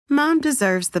Mom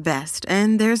deserves the best,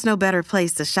 and there's no better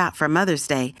place to shop for Mother's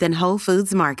Day than Whole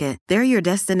Foods Market. They're your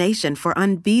destination for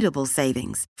unbeatable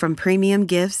savings, from premium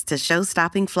gifts to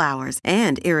show-stopping flowers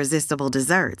and irresistible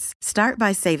desserts. Start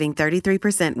by saving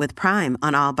 33% with Prime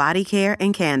on all body care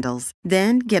and candles.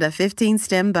 Then get a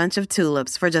 15-stem bunch of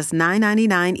tulips for just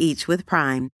 $9.99 each with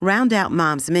Prime. Round out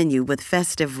Mom's menu with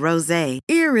festive rosé,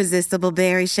 irresistible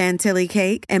berry chantilly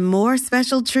cake, and more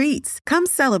special treats. Come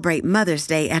celebrate Mother's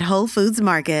Day at Whole Foods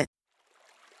Market.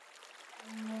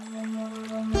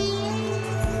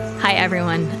 Hi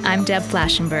everyone, I'm Deb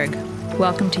Flashenberg.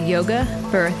 Welcome to Yoga,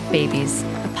 Birth, Babies,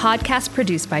 a podcast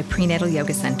produced by Prenatal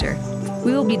Yoga Center.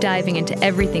 We will be diving into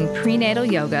everything prenatal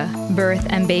yoga, birth,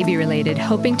 and baby related,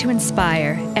 hoping to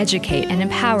inspire, educate, and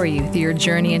empower you through your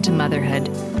journey into motherhood.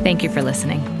 Thank you for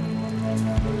listening.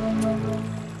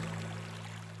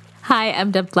 Hi,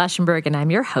 I'm Deb Flashenberg, and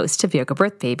I'm your host of Yoga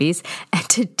Birth Babies. And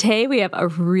today we have a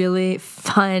really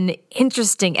fun,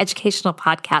 interesting educational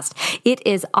podcast. It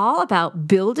is all about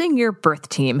building your birth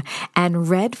team and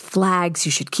red flags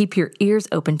you should keep your ears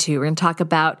open to. We're going to talk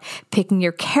about picking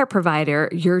your care provider,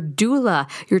 your doula,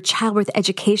 your childbirth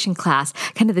education class,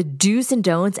 kind of the do's and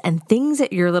don'ts and things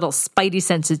that your little spidey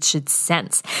senses should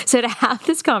sense. So to have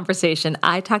this conversation,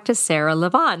 I talked to Sarah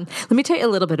Levon. Let me tell you a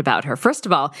little bit about her. First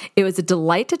of all, it was a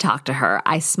delight to talk to her.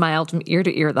 I smiled from ear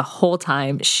to ear the whole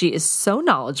time. She is so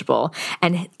knowledgeable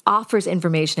and offers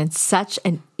information in such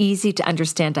an easy to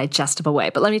understand, digestible way.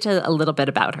 But let me tell you a little bit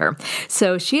about her.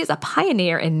 So she is a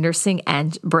pioneer in nursing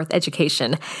and birth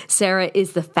education. Sarah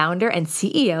is the founder and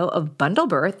CEO of Bundle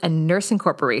Birth and Nursing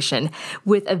Corporation,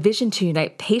 with a vision to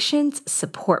unite patients,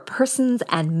 support persons,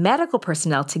 and medical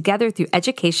personnel together through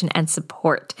education and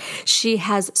support. She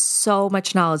has so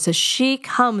much knowledge. So she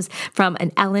comes from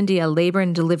an L&D, a labor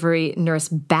and delivery nurse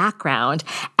background,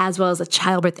 as well as a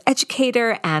childbirth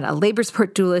educator and a labor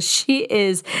support doula. She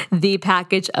is the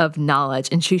package of knowledge,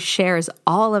 and she shares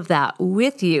all of that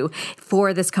with you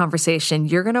for this conversation.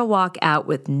 You're going to walk out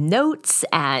with notes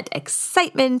and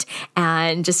excitement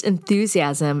and just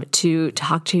enthusiasm to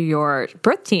talk to your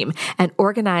birth team and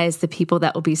organize the people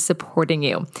that will be supporting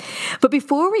you. But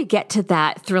before we get to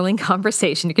that thrilling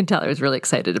conversation, you can tell I was really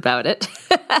excited about it.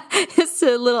 Just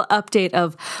a little update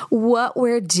of what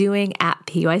we're doing at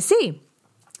PYC.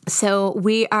 So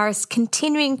we are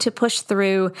continuing to push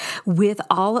through with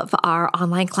all of our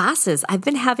online classes. I've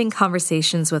been having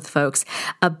conversations with folks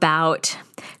about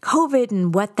COVID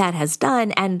and what that has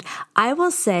done. And I will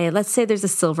say, let's say there's a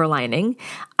silver lining.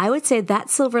 I would say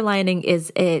that silver lining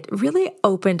is it really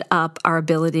opened up our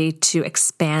ability to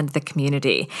expand the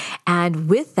community. And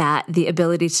with that, the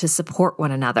ability to support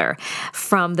one another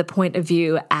from the point of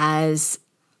view as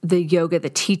the yoga, the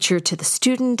teacher to the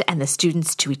student and the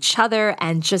students to each other,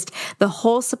 and just the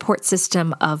whole support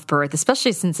system of birth,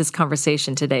 especially since this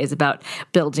conversation today is about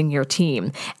building your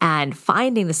team and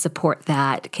finding the support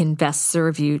that can best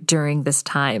serve you during this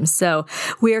time. So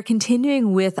we are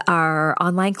continuing with our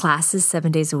online classes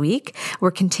 7 days a week.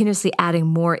 We're continuously adding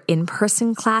more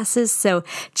in-person classes. So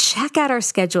check out our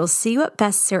schedule, see what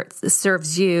best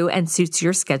serves you and suits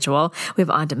your schedule. We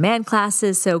have on-demand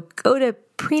classes. So go to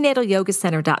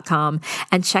prenatalyogacenter.com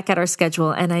and check out our schedule.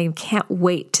 And I can't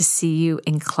wait to see you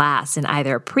in class in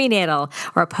either a prenatal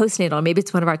or a postnatal, or maybe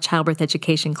it's one of our childbirth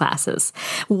education classes.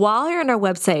 While you're on our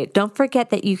website, don't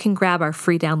forget that you can grab our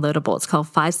free downloadable. It's called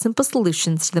 5 Simple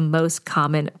Solutions to the Most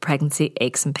Common Pregnancy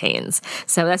Aches and Pains.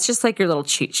 So that's just like your little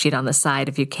cheat sheet on the side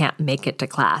if you can't make it to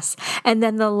class. And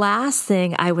then the last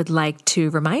thing I would like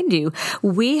to remind you,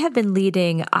 we have been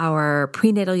leading our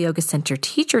Prenatal Yoga Center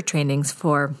teacher trainings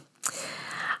for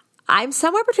I'm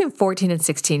somewhere between 14 and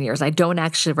 16 years. I don't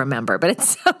actually remember, but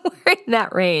it's somewhere in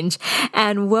that range.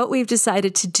 And what we've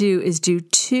decided to do is do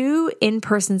 2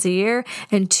 in-persons a year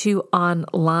and 2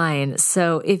 online.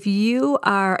 So if you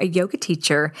are a yoga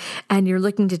teacher and you're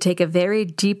looking to take a very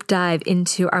deep dive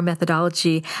into our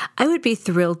methodology, I would be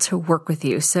thrilled to work with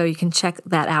you. So you can check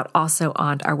that out also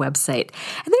on our website.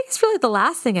 I think it's really the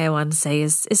last thing I want to say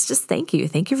is just thank you.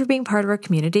 Thank you for being part of our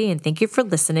community, and thank you for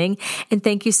listening, and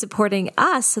thank you supporting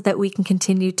us so that we can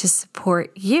continue to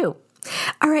support you.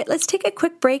 All right, let's take a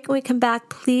quick break. When we come back,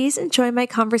 please enjoy my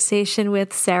conversation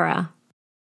with Sarah.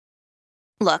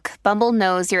 Look, Bumble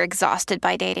knows you're exhausted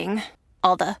by dating.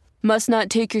 All the must not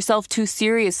take yourself too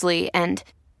seriously and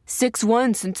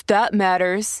 6'1" since that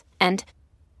matters. And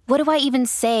what do I even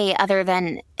say other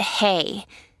than hey?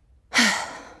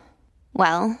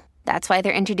 Well, that's why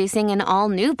they're introducing an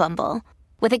all-new Bumble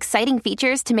with exciting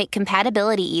features to make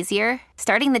compatibility easier,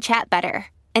 starting the chat better,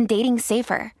 and dating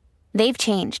safer. They've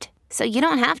changed, so you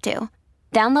don't have to.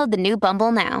 Download the new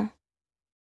Bumble now.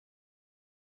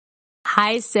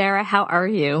 Hi, Sarah. How are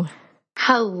you?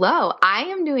 Hello. I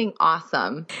am doing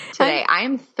awesome today. I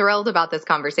am thrilled about this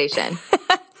conversation.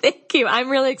 Thank you. I'm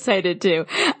really excited too.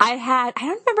 I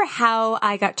don't remember how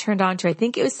I got turned on to. I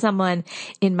think it was someone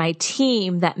in my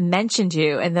team that mentioned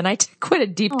you. And then I took quite a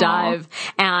deep dive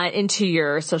into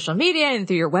your social media and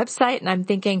through your website. And I'm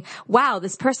thinking, wow,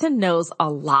 this person knows a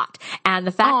lot. And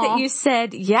the fact that you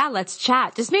said, yeah, let's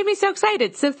chat just made me so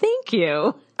excited. So thank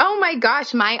you. Oh my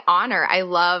gosh, my honor. I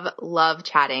love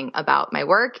chatting about my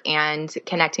work and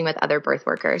connecting with other birth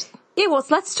workers. Yeah, well,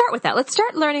 let's start with that. Let's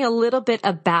start learning a little bit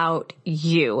about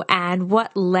you and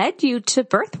what led you to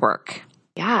birth work.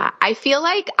 Yeah, I feel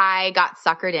like I got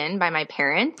suckered in by my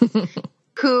parents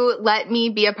who let me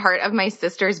be a part of my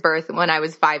sister's birth when I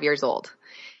was 5 years old.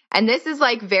 And this is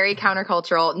like very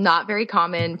countercultural, not very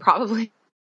common, probably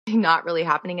not really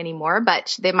happening anymore,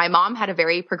 but my mom had a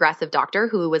very progressive doctor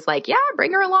who was like, yeah,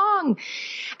 bring her along.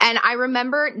 And I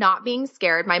remember not being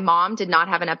scared. My mom did not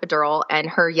have an epidural, and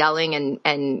her yelling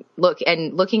and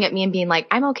looking at me and being like,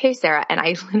 I'm okay, Sarah. And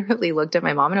I literally looked at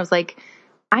my mom and I was like,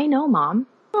 I know, Mom.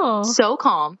 Aww. So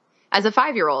calm as a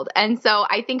 5-year-old. And so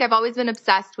I think I've always been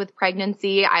obsessed with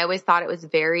pregnancy. I always thought it was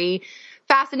very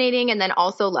fascinating, and then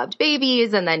also loved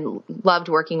babies, and then loved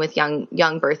working with young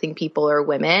birthing people or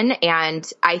women.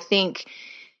 And I think,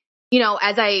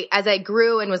 as I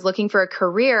grew and was looking for a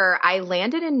career, I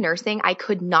landed in nursing. I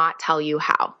could not tell you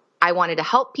how. I wanted to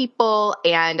help people,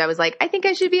 and I was like, I think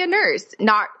I should be a nurse,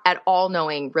 not at all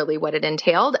knowing really what it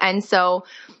entailed. And so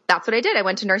that's what I did. I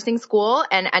went to nursing school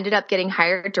and ended up getting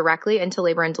hired directly into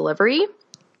labor and delivery,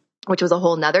 which was a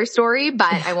whole nother story,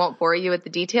 but I won't bore you with the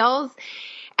details.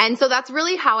 And so that's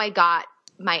really how I got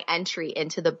my entry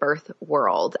into the birth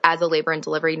world as a labor and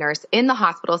delivery nurse in the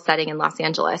hospital setting in Los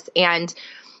Angeles. And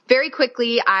very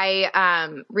quickly,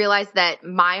 I realized that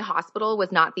my hospital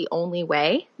was not the only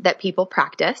way that people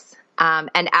practice.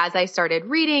 And as I started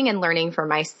reading and learning for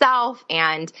myself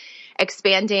and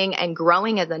expanding and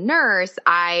growing as a nurse,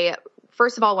 I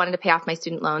first of all wanted to pay off my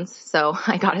student loans. So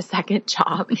I got a second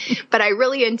job, but I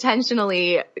really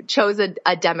intentionally chose a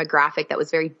demographic that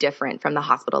was very different from the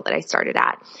hospital that I started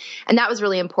at. And that was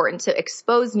really important to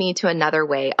expose me to another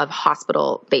way of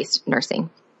hospital-based nursing.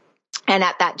 And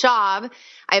at that job,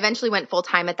 I eventually went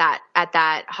full-time at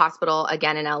that hospital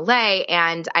again in LA,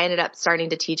 and I ended up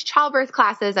starting to teach childbirth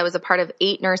classes. I was a part of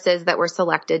 8 nurses that were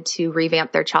selected to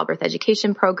revamp their childbirth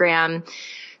education program.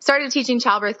 Started teaching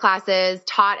childbirth classes,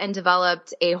 taught and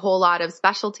developed a whole lot of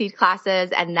specialty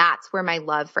classes, and that's where my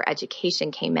love for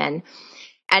education came in.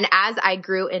 And as I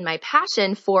grew in my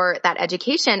passion for that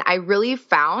education, I really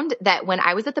found that when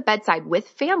I was at the bedside with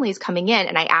families coming in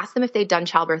and I asked them if they'd done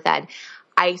childbirth ed,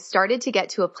 I started to get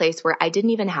to a place where I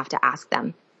didn't even have to ask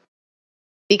them,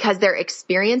 because their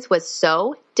experience was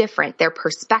so different. Their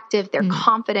perspective, their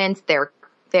confidence,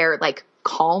 their like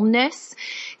calmness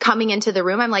coming into the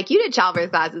room. I'm like, you did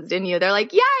childbirth classes, didn't you? They're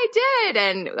like, yeah, I did.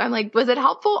 And I'm like, was it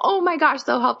helpful? Oh my gosh,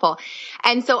 so helpful.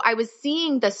 And so I was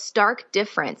seeing the stark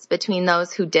difference between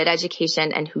those who did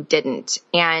education and who didn't.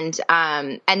 And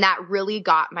that really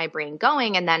got my brain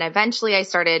going. And then eventually I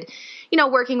started,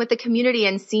 working with the community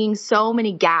and seeing so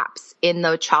many gaps in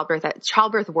the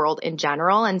childbirth world in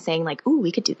general, and saying like, ooh,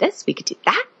 we could do this, we could do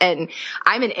that. And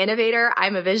I'm an innovator,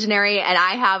 I'm a visionary, and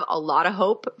I have a lot of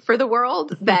hope for the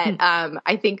world that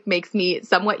I think makes me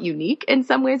somewhat unique in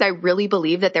some ways. I really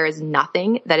believe that there is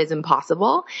nothing that is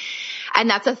impossible. And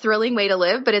that's a thrilling way to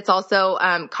live, but it's also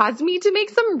caused me to make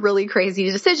some really crazy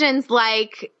decisions,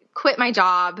 like quit my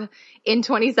job in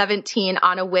 2017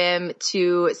 on a whim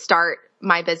to start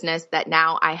my business that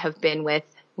now I have been with.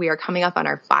 We are coming up on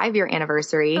our 5-year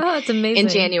anniversary in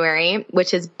January,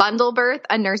 which is Bundle Birth,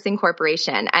 a nursing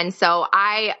corporation. And so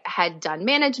I had done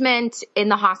management in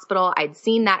the hospital. I'd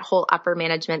seen that whole upper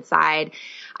management side.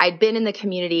 I'd been in the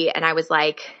community, and I was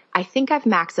like, I think I've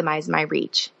maximized my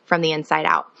reach from the inside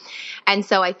out. And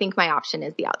so I think my option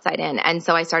is the outside in. And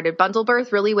so I started Bundle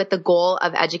Birth really with the goal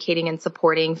of educating and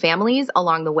supporting families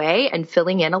along the way and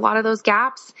filling in a lot of those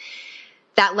gaps.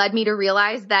 That led me to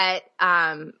realize that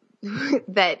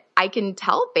that I can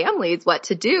tell families what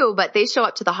to do, but they show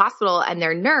up to the hospital and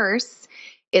their nurse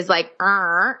is like,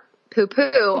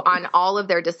 poo-poo on all of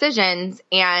their decisions.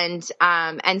 And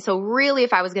so really,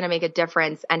 if I was going to make a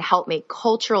difference and help make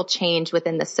cultural change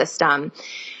within the system,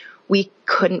 we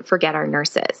couldn't forget our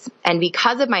nurses. And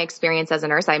because of my experience as a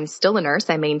nurse, I'm still a nurse.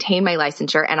 I maintain my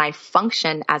licensure and I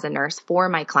function as a nurse for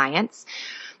my clients.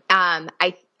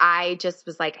 I just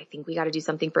was like, I think we got to do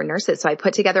something for nurses. So I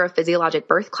put together a physiologic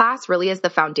birth class, really as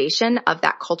the foundation of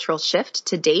that cultural shift.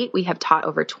 To date, we have taught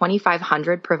over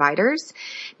 2,500 providers,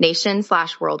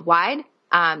 nation/worldwide.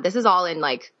 This is all in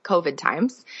like COVID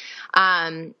times.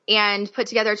 And put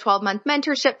together a 12-month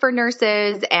mentorship for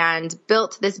nurses and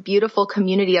built this beautiful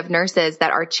community of nurses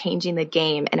that are changing the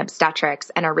game in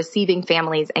obstetrics and are receiving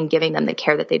families and giving them the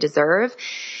care that they deserve.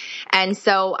 And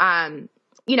so,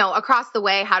 across the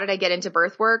way, how did I get into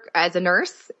birth work as a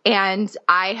nurse? And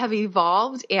I have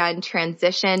evolved and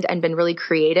transitioned and been really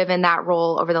creative in that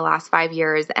role over the last 5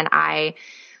 years. And I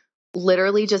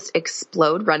literally just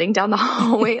explode running down the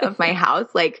hallway of my house.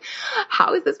 Like,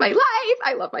 how is this my life?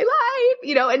 I love my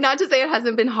life, and not to say it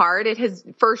hasn't been hard. It has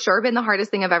for sure been the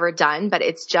hardest thing I've ever done, but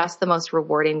it's just the most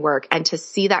rewarding work. And to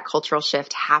see that cultural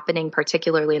shift happening,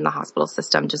 particularly in the hospital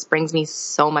system, just brings me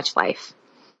so much life.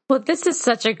 Well, this is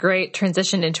such a great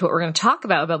transition into what we're going to talk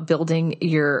about building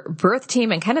your birth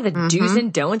team and kind of the do's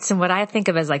and don'ts and what I think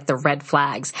of as like the red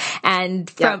flags. And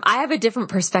I have a different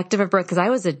perspective of birth because I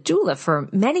was a doula for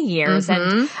many years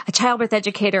and a childbirth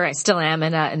educator. I still am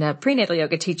and a prenatal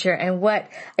yoga teacher. And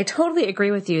I totally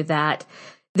agree with you that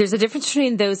there's a difference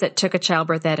between those that took a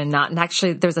childbirth ed and not. And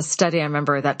actually, there's a study I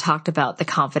remember that talked about the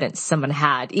confidence someone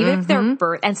had, even if their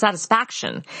birth and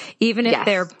satisfaction, even if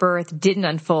their birth didn't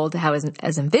unfold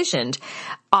as envisioned.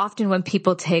 Often when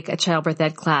people take a childbirth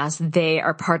ed class, they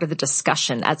are part of the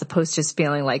discussion as opposed to just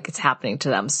feeling like it's happening to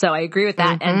them. So I agree with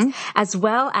that. And as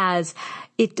well as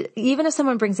even if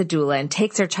someone brings a doula and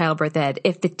takes their childbirth ed,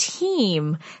 if the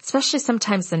team, especially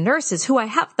sometimes the nurses, who I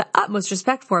have the utmost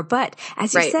respect for, but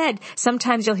as you said,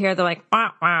 sometimes you'll hear they're like,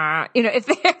 wah, wah, if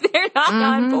they're not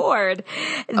on board,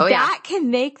 that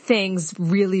can make things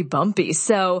really bumpy.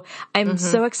 So I'm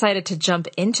so excited to jump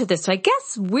into this. So I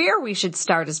guess where we should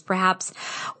start is perhaps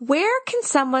where can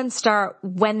someone start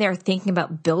when they're thinking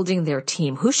about building their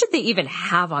team? Who should they even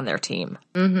have on their team?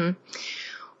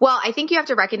 Well, I think you have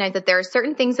to recognize that there are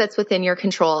certain things that's within your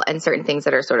control and certain things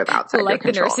that are sort of outside your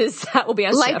control. Like the nurses that will be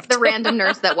on like shift. the random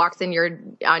nurse that walks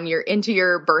into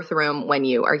your birth room when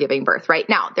you are giving birth. Right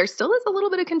now, there still is a little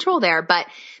bit of control there, but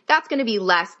that's going to be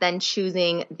less than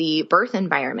choosing the birth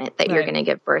environment that you're going to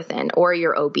give birth in or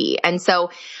your OB. And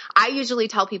so I usually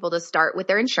tell people to start with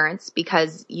their insurance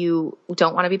because you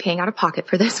don't want to be paying out of pocket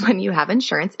for this when you have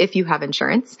insurance, if you have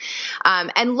insurance,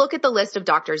 and look at the list of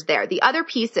doctors there. The other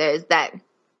piece is that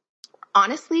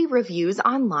honestly, reviews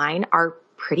online are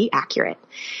pretty accurate.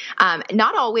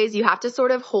 Not always. You have to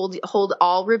sort of hold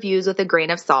all reviews with a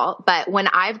grain of salt. But when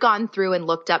I've gone through and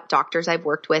looked up doctors I've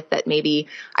worked with that maybe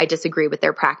I disagree with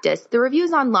their practice, the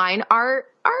reviews online are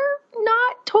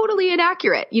not totally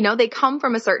inaccurate. They come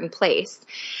from a certain place.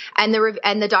 And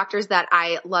the doctors that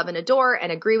I love and adore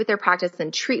and agree with their practice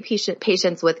and treat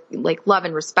patients with like love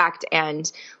and respect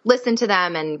and listen to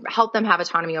them and help them have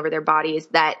autonomy over their bodies,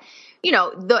 that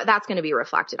that's going to be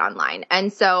reflected online.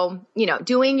 And so,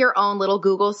 doing your own little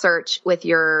Google search with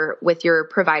your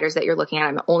providers that you're looking at,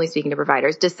 I'm only speaking to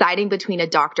providers, deciding between a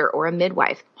doctor or a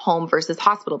midwife, home versus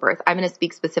hospital birth. I'm going to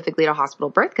speak specifically to hospital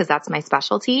birth because that's my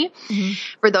specialty.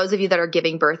 For those of you that are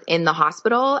giving birth in the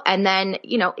hospital. And then,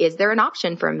 is there an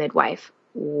option for a midwife?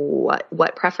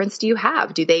 What preference do you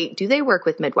have? Do they work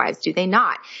with midwives? Do they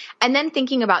not? And then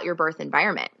thinking about your birth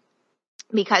environment.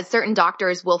 Because certain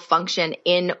doctors will function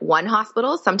in one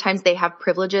hospital. Sometimes they have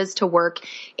privileges to work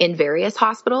in various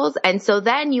hospitals. And so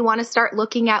then you want to start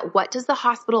looking at what does the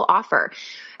hospital offer?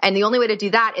 And the only way to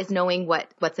do that is knowing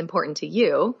what's important to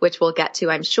you, which we'll get to,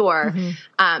 I'm sure.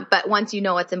 But once you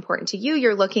know what's important to you,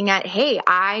 you're looking at, hey,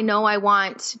 I know I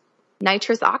want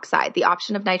nitrous oxide, the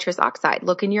option of nitrous oxide.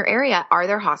 Look in your area. Are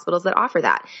there hospitals that offer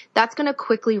that? That's going to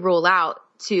quickly rule out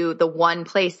to the one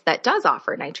place that does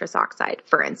offer nitrous oxide,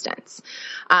 for instance,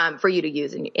 for you to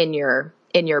use in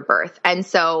your birth. And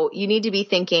so you need to be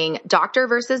thinking doctor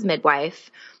versus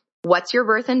midwife. What's your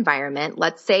birth environment?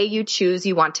 Let's say you choose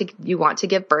you want to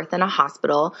give birth in a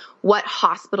hospital. What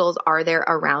hospitals are there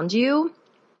around you?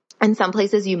 In some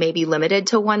places you may be limited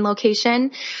to one location.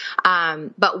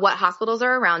 But what hospitals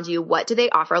are around you? What do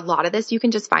they offer? A lot of this you can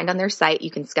just find on their site.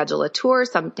 You can schedule a tour.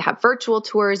 Some have virtual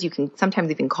tours. You can sometimes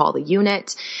even call the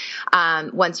unit,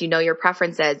 once you know your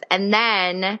preferences. And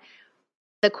then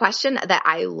the question that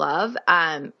I love,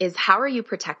 is how are you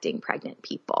protecting pregnant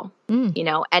people?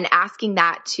 And asking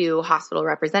that to hospital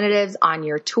representatives on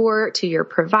your tour, to your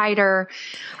provider.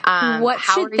 What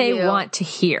should they want to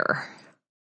hear?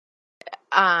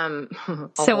 A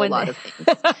lot of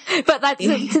things. But that's,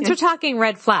 since we're talking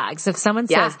red flags, if someone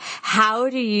says, how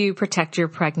do you protect your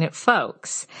pregnant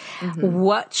folks?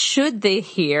 What should they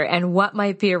hear? And what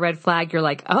might be a red flag? You're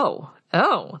like,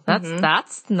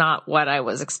 that's not what I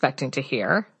was expecting to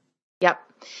hear. Yep.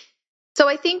 So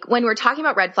I think when we're talking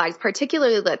about red flags,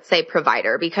 particularly let's say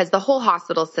provider, because the whole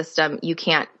hospital system,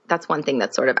 that's one thing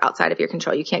that's sort of outside of your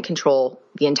control. You can't control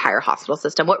the entire hospital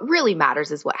system. What really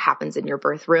matters is what happens in your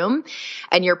birth room,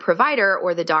 and your provider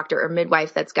or the doctor or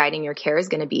midwife that's guiding your care is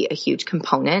going to be a huge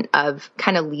component of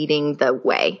kind of leading the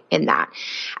way in that.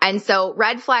 And so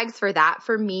red flags for that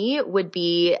for me would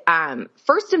be,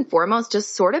 first and foremost,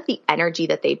 just sort of the energy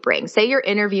that they bring. Say you're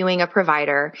interviewing a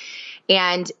provider,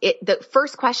 and the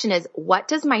first question is, what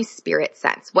does my spirit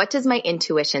sense? What does my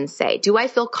intuition say? Do I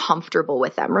feel comfortable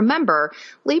with them? Remember,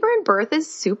 labor and birth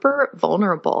is super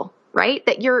vulnerable, right?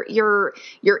 That you're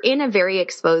in a very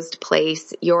exposed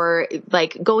place. You're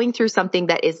like going through something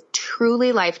that is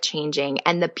truly life-changing.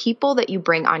 And the people that you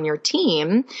bring on your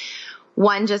team,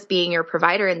 one just being your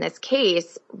provider in this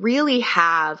case, really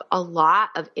have a lot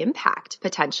of impact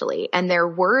potentially, and their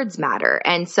words matter.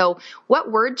 And so what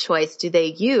word choice do they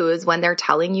use when they're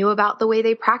telling you about the way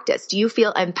they practice? Do you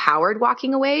feel empowered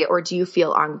walking away, or do you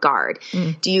feel on guard?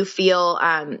 Do you feel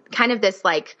kind of this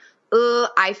like,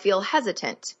 I feel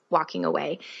hesitant walking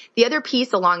away? The other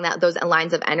piece along those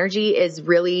lines of energy is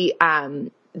really,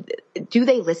 do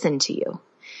they listen to you?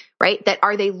 Right? That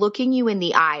are they looking you in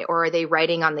the eye, or are they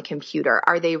writing on the computer?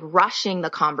 Are they rushing the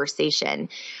conversation?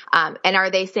 And are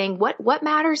they saying, what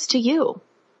matters to you?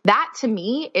 That to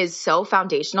me is so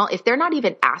foundational. If they're not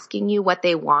even asking you what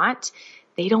they want,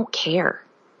 they don't care,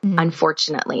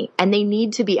 unfortunately. And they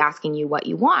need to be asking you what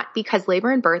you want, because labor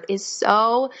and birth is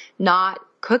so not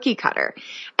cookie cutter,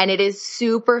 and it is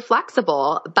super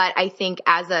flexible. But I think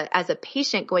as a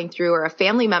patient going through, or a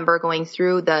family member going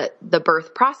through the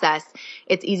birth process,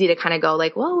 it's easy to kind of go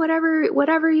like, well,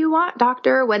 whatever you want,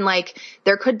 doctor, when like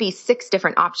there could be 6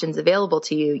 different options available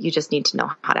to you. You just need to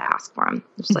know how to ask for them.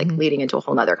 It's like leading into a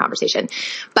whole nother conversation.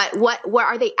 But what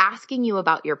are they asking you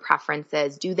about your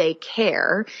preferences? Do they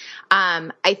care?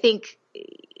 I think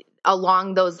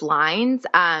along those lines,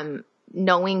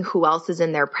 knowing who else is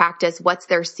in their practice, what's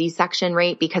their C-section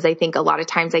rate? Because I think a lot of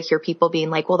times I hear people being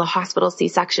like, well, the hospital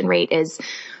C-section rate is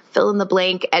fill in the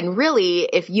blank. And really,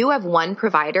 if you have one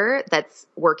provider that's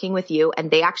working with you and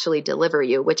they actually deliver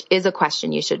you, which is a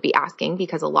question you should be asking,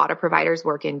 because a lot of providers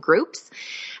work in groups.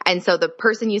 And so the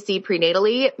person you see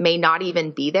prenatally may not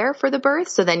even be there for the birth.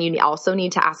 So then you also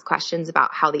need to ask questions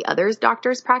about how the other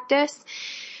doctors practice.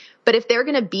 But if they're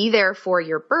going to be there for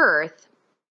your birth,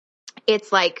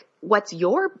 it's like, what's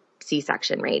your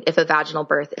C-section rate if a vaginal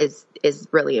birth is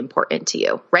really important to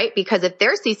you, right? Because if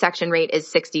their C-section rate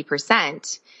is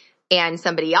 60% and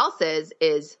somebody else's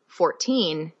is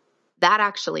 14, that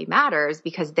actually matters,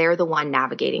 because they're the one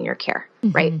navigating your care,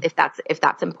 right? If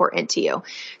that's important to you.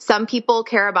 Some people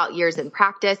care about years in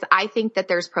practice. I think that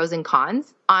there's pros and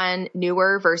cons on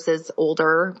newer versus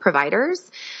older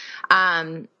providers.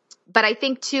 But I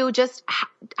think too, just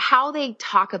how they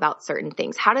talk about certain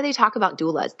things. How do they talk about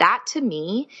doulas? That to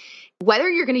me, whether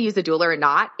you're going to use a doula or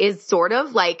not, is sort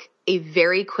of like a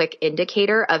very quick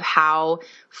indicator of how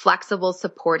flexible,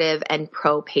 supportive, and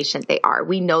pro-patient they are.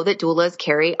 We know that doulas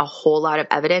carry a whole lot of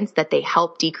evidence that they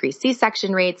help decrease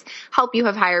C-section rates, help you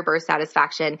have higher birth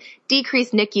satisfaction, decrease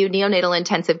NICU, neonatal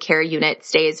intensive care unit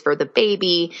stays for the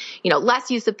baby, less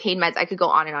use of pain meds. I could go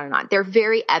on and on and on. They're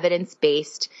very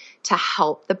evidence-based to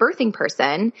help the birthing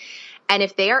person. And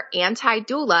if they are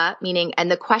anti-doula, meaning, and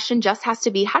the question just has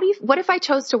to be, what if I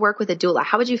chose to work with a doula?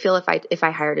 How would you feel if I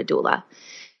hired a doula?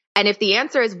 And if the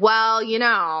answer is, well,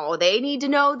 they need to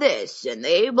know this and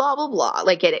they blah, blah, blah,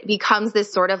 like it becomes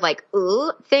this sort of like,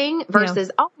 thing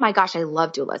versus, oh my gosh, I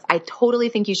love doulas. I totally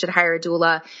think you should hire a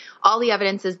doula. All the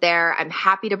evidence is there. I'm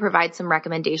happy to provide some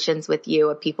recommendations with you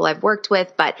of people I've worked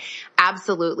with, but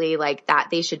absolutely like that,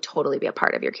 they should totally be a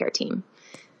part of your care team.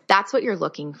 That's what you're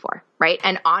looking for, right?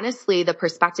 And honestly, the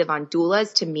perspective on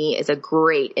doulas to me is a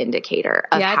great indicator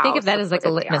of how I think of that as like a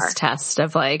litmus test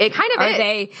of like, it kind of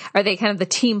are they kind of the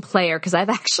team player? Because I've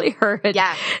actually heard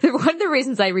one of the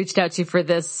reasons I reached out to you for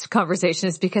this conversation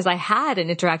is because I had an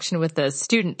interaction with a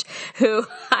student who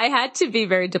I had to be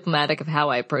very diplomatic of how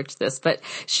I approached this, but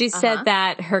she said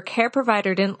that her care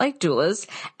provider didn't like doulas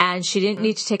and she didn't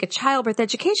need to take a childbirth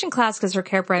education class because her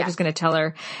care provider was going to tell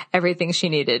her everything she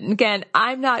needed. And again,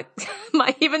 I'm not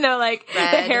even though like the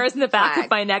hairs in the back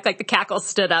of my neck, like the cackles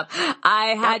stood up,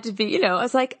 I had to be, I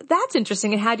was like, that's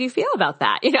interesting. And how do you feel about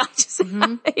that? I just,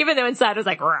 even though inside I was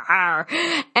like, rawr.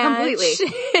 And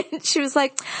completely. She was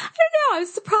like, I don't know. I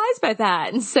was surprised by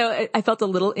that. And so I felt a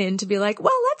little in to be like,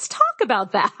 well, let's talk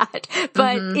about that.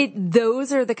 But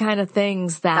those are the kind of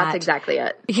things that's exactly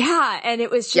it. Yeah. And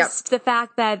it was just the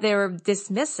fact that they were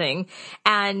dismissing.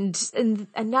 And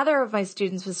another of my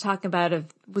students was talking about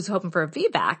was hoping for a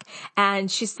VBAC, and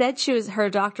she said her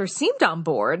doctor seemed on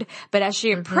board, but as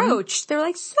she approached, they're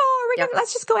like, sorry,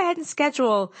 let's just go ahead and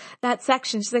schedule that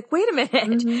section. She's like, wait a minute.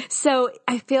 Mm-hmm. So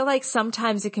I feel like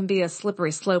sometimes it can be a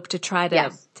slippery slope to try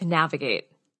to navigate.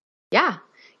 Yeah.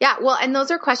 Yeah. Well, and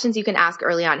those are questions you can ask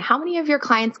early on. How many of your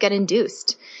clients get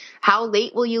induced? How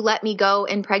late will you let me go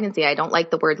in pregnancy? I don't like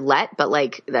the word let, but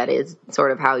like that is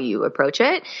sort of how you approach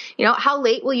it. You know, how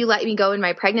late will you let me go in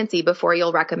my pregnancy before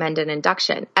you'll recommend an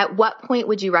induction? At what point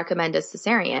would you recommend a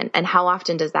cesarean? And how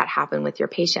often does that happen with your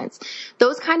patients?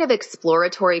 Those kind of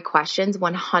exploratory questions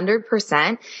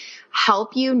 100%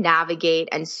 help you navigate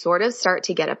and sort of start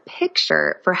to get a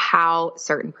picture for how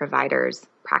certain providers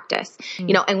practice,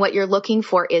 you know, and what you're looking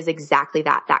for is exactly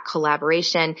that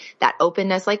collaboration, that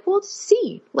openness, like, we'll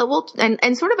see,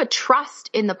 and sort of a trust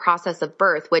in the process of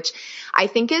birth, which I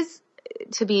think is,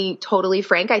 to be totally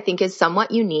frank, I think is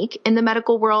somewhat unique in the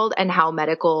medical world and how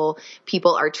medical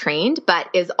people are trained, but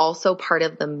is also part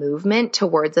of the movement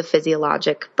towards a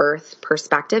physiologic birth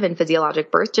perspective. And physiologic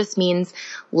birth just means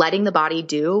letting the body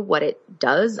do what it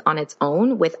does on its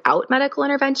own without medical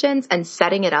interventions and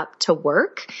setting it up to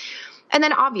work. And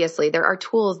then obviously there are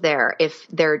tools there if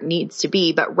there needs to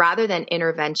be, but rather than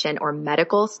intervention or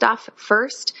medical stuff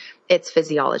first, it's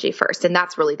physiology first. And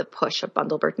that's really the push of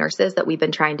bundle birth nurses that we've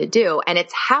been trying to do. And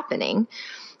it's happening.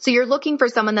 So you're looking for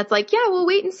someone that's like, yeah, we'll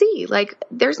wait and see. Like,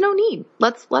 there's no need.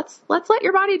 Let's let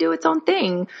your body do its own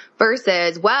thing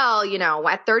versus, well, you know,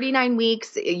 at 39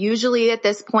 weeks, usually at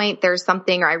this point, there's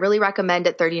something, or I really recommend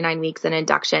at 39 weeks an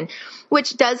induction,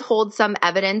 which does hold some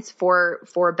evidence for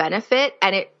benefit.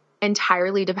 And it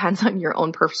entirely depends on your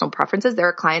own personal preferences. There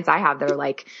are clients I have that are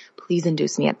like, please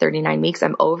induce me at 39 weeks.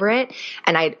 I'm over it.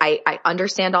 And I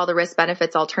understand all the risk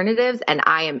benefits alternatives and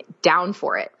I am down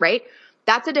for it, right?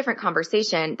 That's a different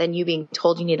conversation than you being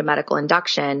told you need a medical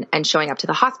induction and showing up to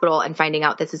the hospital and finding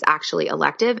out this is actually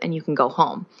elective and you can go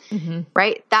home,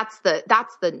 right? That's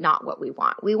the not what we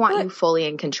want. We want you fully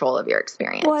in control of your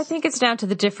experience. Well, I think it's down to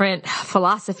the different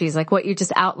philosophies. Like what you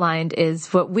just outlined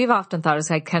is what we've often thought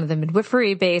is like kind of the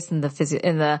midwifery base and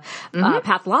the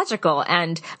pathological.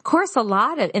 And of course, a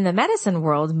lot of, in the medicine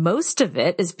world, most of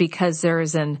it is because there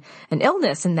is an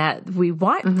illness and that we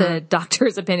want the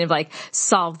doctor's opinion of like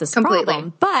solve this problem.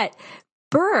 But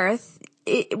birth,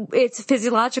 it's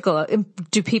physiological.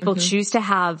 Do people choose to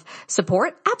have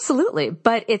support? Absolutely.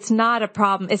 But it's not a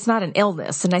problem. It's not an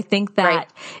illness. And I think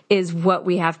that is what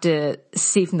we have to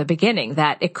see from the beginning,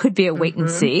 that it could be a wait and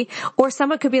see, or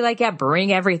someone could be like, yeah,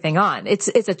 bring everything on. It's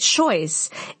a choice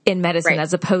in medicine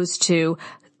as opposed to,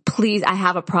 please, I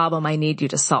have a problem. I need you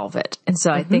to solve it. And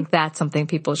so I think that's something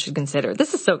people should consider.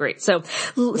 This is so great. So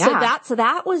that's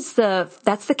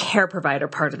the care provider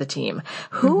part of the team.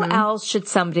 Who else should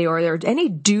somebody, or are there any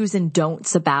do's and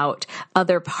don'ts about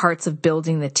other parts of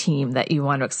building the team that you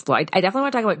want to explore? I definitely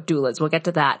want to talk about doulas. We'll get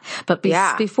to that. But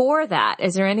before that,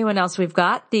 is there anyone else? We've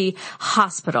got the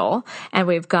hospital and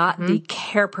we've got the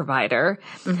care provider.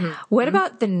 What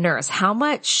about the nurse? How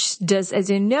much does, as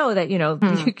you know, that, you know,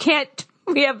 you can't,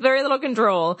 we have very little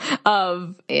control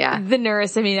of the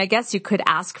nurse. I mean, I guess you could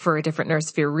ask for a different nurse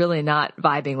if you're really not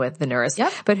vibing with the nurse.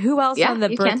 But who else on the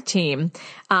birth team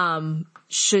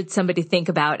should somebody think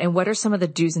about? And what are some of the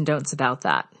do's and don'ts about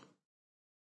that?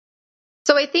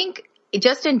 So I think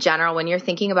just in general, when you're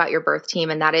thinking about your birth team,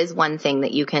 and that is one thing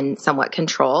that you can somewhat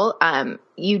control,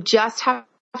 you just have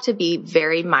to be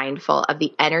very mindful of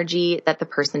the energy that the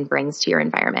person brings to your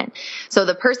environment. So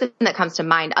the person that comes to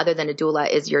mind other than a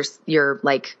doula is your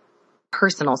like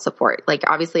personal support. Like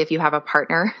obviously if you have a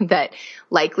partner that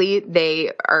likely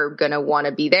they are going to want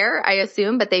to be there, I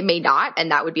assume, but they may not.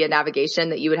 And that would be a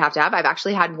navigation that you would have to have. I've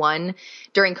actually had one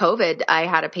during COVID. I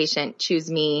had a patient choose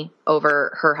me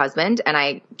over her husband and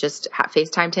I just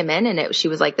FaceTimed him in and she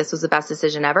was like, this was the best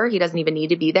decision ever. He doesn't even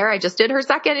need to be there. I just did her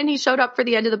second and he showed up for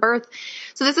the end of the birth.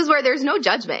 So this is where there's no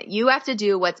judgment. You have to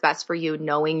do what's best for you,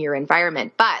 knowing your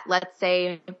environment. But let's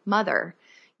say mother,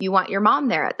 you want your mom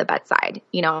there at the bedside,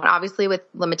 you know, and obviously with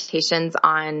limitations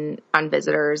on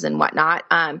visitors and whatnot.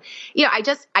 You know,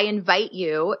 I invite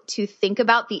you to think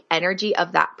about the energy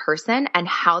of that person and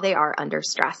how they are under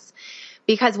stress,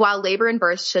 because while labor and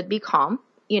birth should be calm,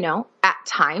 you know, at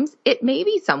times it may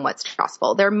be somewhat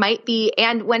stressful. There might be,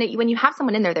 and when you have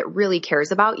someone in there that really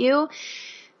cares about you,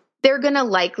 they're going to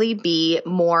likely be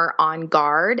more on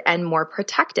guard and more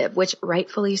protective, which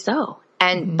rightfully so.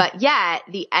 And, but yet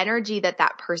the energy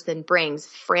that person brings,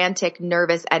 frantic,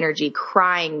 nervous energy,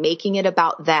 crying, making it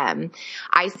about them,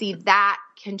 I see that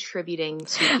contributing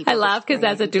to people. I laugh because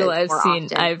as a doula, I've seen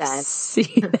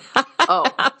that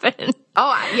happen.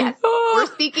 Oh, yes. We're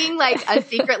speaking like a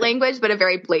secret language, but a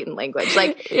very blatant language.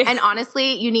 Like, and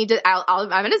honestly, you need to, I'm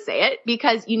going to say it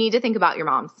because you need to think about your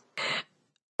moms.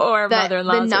 Or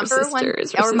mother-in-laws the or number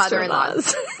sisters one, or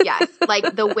mother-in-laws. Yes.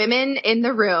 Like the women in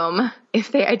the room,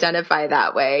 if they identify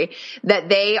that way, that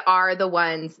they are the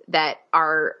ones that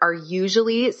are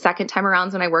usually second time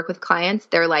arounds when I work with clients,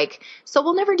 they're like, so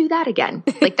we'll never do that again.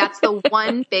 Like that's the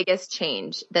one biggest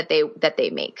change that they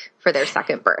make for their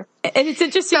second birth. And it's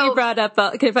interesting you brought up,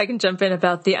 if I can jump in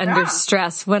about the under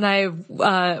stress. When I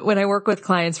work with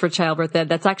clients for childbirth,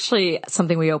 that's actually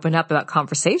something we open up about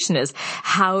conversation is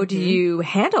how do you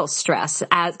handle stress?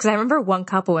 Because I remember one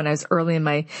couple when I was early in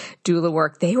my doula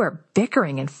work, they were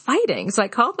bickering and fighting. So I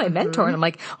called my mentor and I'm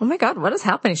like, oh my God, what is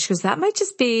happening? She goes, that might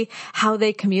just be how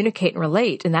they communicate and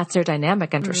relate. And that's their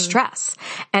dynamic under stress.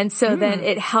 And so then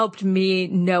it helped me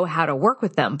know how to work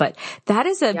with them. But that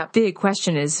is a big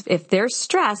question is if there's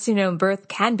stress, birth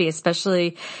can be,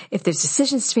 especially if there's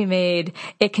decisions to be made,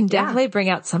 it can definitely bring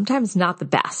out sometimes not the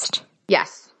best.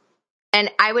 Yes.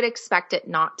 And I would expect it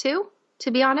not to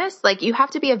be honest. Like you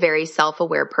have to be a very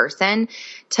self-aware person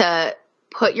to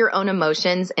put your own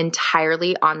emotions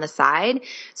entirely on the side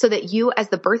so that you as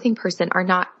the birthing person are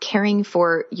not caring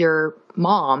for your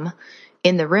mom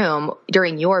in the room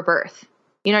during your birth.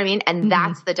 You know what I mean? And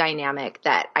that's the dynamic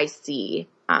that I see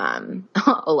a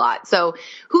lot. So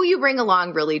who you bring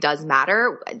along really does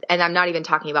matter. And I'm not even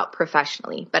talking about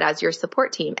professionally, but as your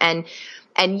support team. And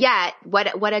yet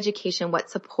what education, what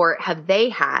support have they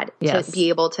had to be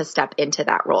able to step into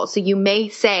that role? So you may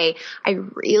say, I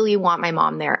really want my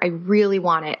mom there. I really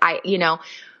want it.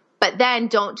 But then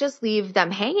don't just leave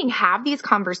them hanging. Have these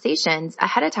conversations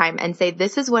ahead of time and say,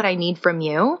 this is what I need from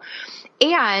you.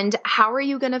 And how are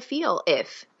you going to feel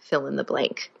if fill in the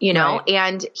blank, Right.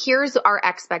 And here's our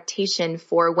expectation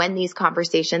for when these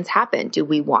conversations happen. Do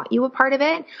we want you a part of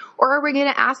it? Or are we going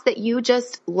to ask that you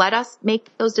just let us make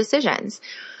those decisions?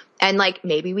 And like,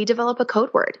 maybe we develop a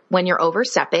code word. When you're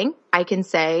overstepping, I can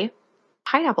say,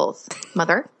 pineapples,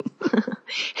 mother.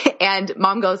 And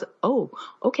mom goes, oh,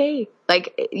 okay.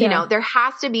 Like, there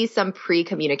has to be some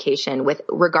pre-communication with,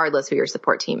 regardless who your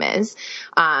support team is,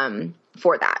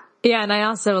 for that. Yeah. And I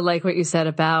also like what you said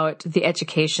about the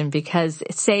education, because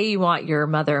say you want your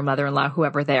mother or mother-in-law,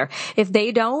 whoever there, if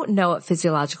they don't know what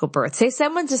physiological birth, say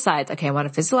someone decides, okay, I want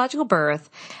a physiological birth,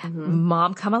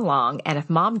 mom come along. And if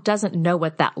mom doesn't know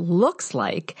what that looks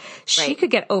like, she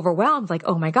could get overwhelmed. Like,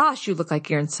 oh my gosh, you look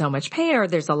like you're in so much pain, or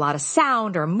there's a lot of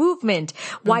sound or movement.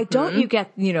 Why don't you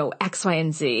get, X, Y,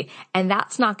 and Z? And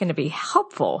that's not going to be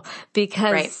helpful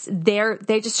because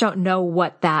they just don't know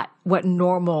what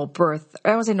normal birth,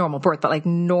 I don't say normal birth, but like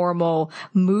normal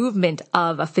movement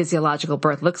of a physiological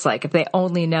birth looks like if they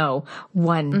only know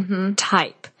one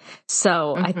type.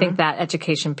 So I think that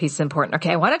education piece is important.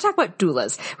 Okay. I want to talk about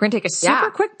doulas. We're going to take a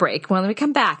super quick break. When we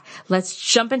come back, let's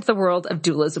jump into the world of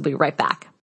doulas. We'll be right back.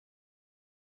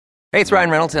 Hey, it's Ryan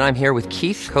Reynolds, and I'm here with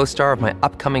Keith, co-star of my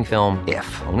upcoming film,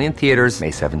 If, only in theaters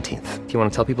May 17th. Do you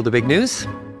want to tell people the big news?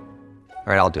 All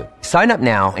right, I'll do it. Sign up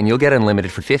now and you'll get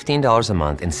unlimited for $15 a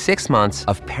month and 6 months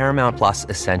of Paramount Plus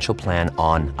Essential Plan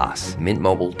on us.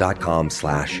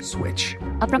 MintMobile.com/switch.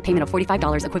 Upfront payment of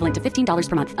 $45 equivalent to $15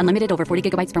 per month. Unlimited over 40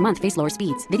 gigabytes per month. Face lower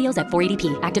speeds. Videos at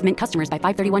 480p. Active Mint customers by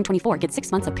 531.24 get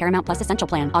 6 months of Paramount Plus Essential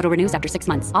Plan. Auto renews after 6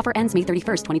 months. Offer ends May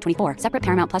 31st, 2024. Separate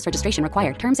Paramount Plus registration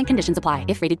required. Terms and conditions apply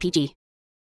if rated PG.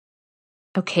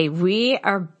 Okay, we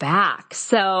are back.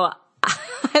 So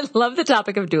I love the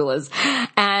topic of doulas.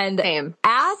 And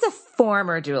as a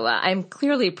former doula, I'm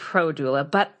clearly pro doula,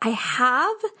 but I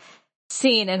have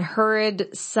seen and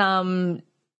heard some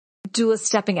doulas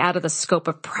stepping out of the scope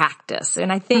of practice.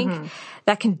 And I think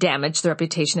that can damage the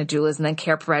reputation of doulas, and then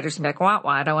care providers can be like, wah,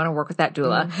 I don't want to work with that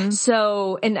doula.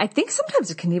 So, and I think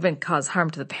sometimes it can even cause harm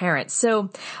to the parents. So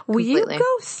will you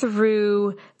go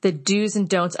through the do's and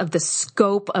don'ts of the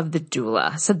scope of the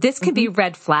doula? So this could be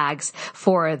red flags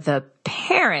for the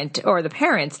parent or the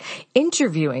parents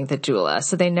interviewing the doula,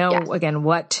 so they know again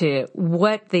what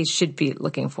they should be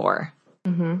looking for.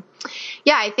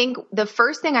 Yeah, I think the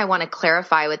first thing I want to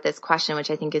clarify with this question, which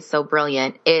I think is so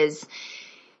brilliant, is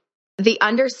the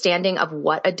understanding of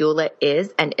what a doula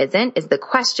is and isn't is the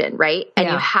question, right? And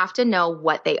you have to know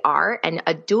what they are. And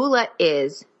a doula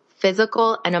is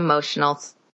physical and emotional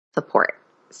support.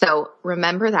 So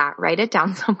remember that, write it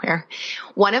down somewhere.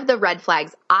 One of the red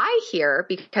flags I hear,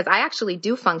 because I actually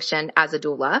do function as a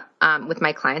doula with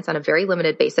my clients on a very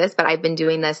limited basis, but I've been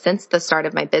doing this since the start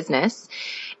of my business,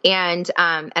 And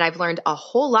I've learned a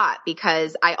whole lot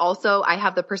because I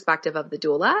have the perspective of the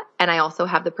doula, and I also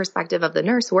have the perspective of the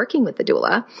nurse working with the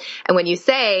doula. And when you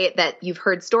say that you've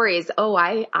heard stories,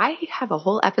 I have a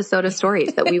whole episode of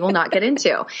stories that we will not get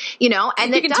into,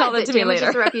 and you can tell that to me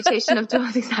later. The reputation of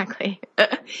doulas. Exactly.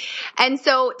 And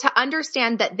so to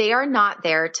understand that they are not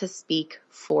there to speak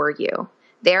for you.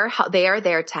 They are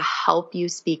there to help you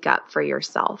speak up for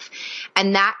yourself.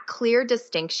 And that clear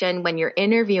distinction when you're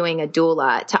interviewing a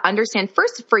doula, to understand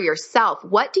first for yourself,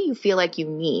 what do you feel like you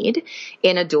need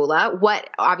in a doula?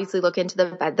 Obviously look into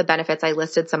the benefits. I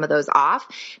listed some of those off,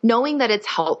 knowing that it's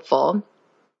helpful.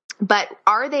 But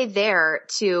are they there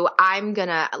to, I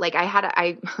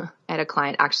had a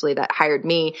client actually that hired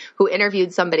me who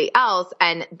interviewed somebody else,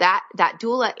 and that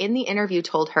doula in the interview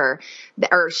told her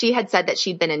or she had said that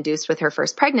she'd been induced with her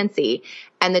first pregnancy.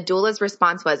 And the doula's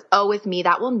response was, "Oh, with me,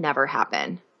 that will never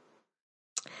happen."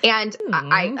 And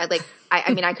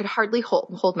I could hardly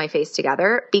hold my face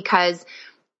together, because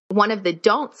one of the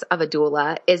don'ts of a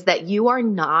doula is that you are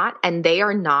not, and they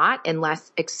are not, unless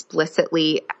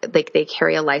explicitly, like they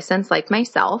carry a license like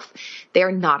myself, they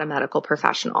are not a medical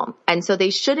professional. And so they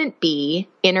shouldn't be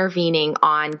intervening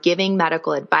on giving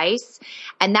medical advice.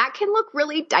 And that can look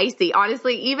really dicey,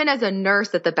 honestly, even as a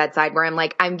nurse at the bedside, where I'm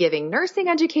like, I'm giving nursing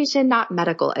education, not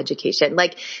medical education.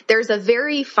 Like there's a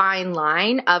very fine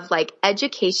line of like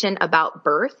education about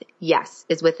birth, yes,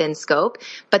 is within scope.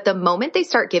 But the moment they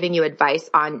start giving you advice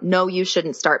on, no, you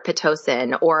shouldn't start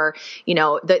Pitocin, or,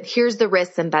 here's the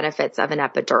risks and benefits of an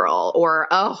epidural, or,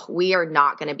 oh, we are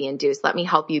not going to be induced. Let me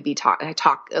help you talk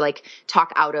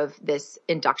out of this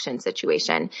induction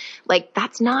situation. Like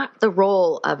that's not the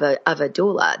role of a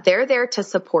doula. They're there to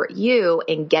support you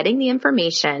in getting the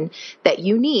information that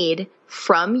you need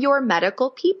from your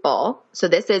medical people. So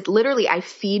this is literally, I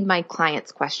feed my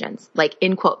clients questions, like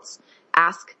in quotes,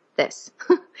 ask this,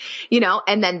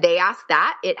 and then they ask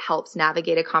that. It helps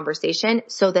navigate a conversation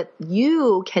so that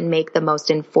you can make the most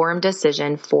informed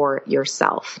decision for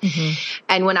yourself. Mm-hmm.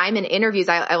 And when I'm in interviews,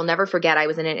 I will never forget, I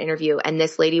was in an interview and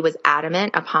this lady was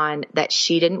adamant upon that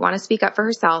she didn't want to speak up for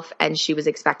herself, and she was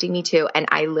expecting me to. And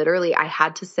I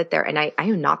had to sit there, and I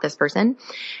am not this person.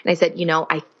 And I said,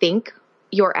 I think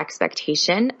your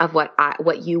expectation of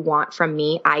what you want from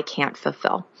me, I can't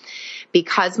fulfill.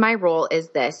 Because my role is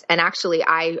this. And actually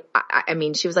I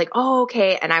mean, she was like, "Oh,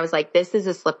 okay." And I was like, this is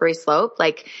a slippery slope.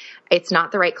 Like it's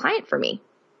not the right client for me,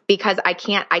 because I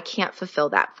can't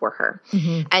fulfill that for her.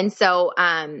 Mm-hmm. And so,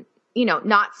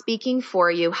 not speaking for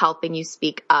you, helping you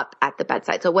speak up at the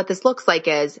bedside. So what this looks like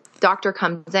is doctor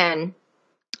comes in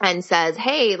and says,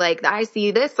 "Hey, like I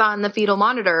see this on the fetal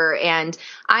monitor and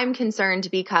I'm concerned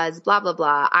because blah, blah,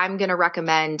 blah. I'm going to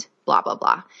recommend blah, blah,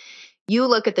 blah." You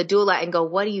look at the doula and go,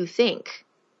 "What do you think?"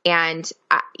 And,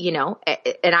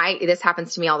 this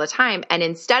happens to me all the time. And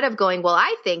instead of going, "Well,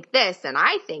 I think this and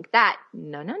I think that,"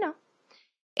 no.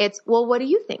 It's, "Well, what do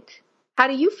you think? How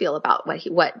do you feel about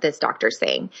what this doctor's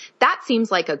saying?" That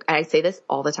seems like I say this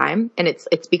all the time, and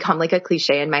it's become like a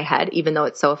cliche in my head, even though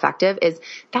it's so effective, is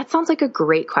that sounds like a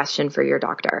great question for your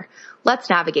doctor. Let's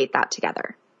navigate that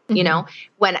together.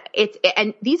 When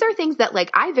and these are things that like,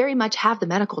 I very much have the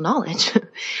medical knowledge,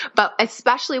 but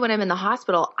especially when I'm in the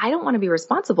hospital, I don't want to be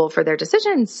responsible for their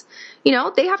decisions.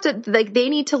 They have to, they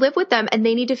need to live with them, and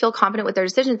they need to feel confident with their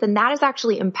decisions. And that is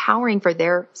actually empowering for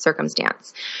their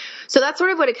circumstance. So that's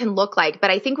sort of what it can look like.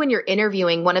 But I think when you're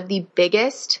interviewing, one of the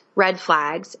biggest red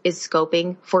flags is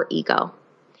scoping for ego.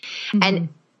 Mm-hmm. And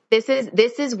this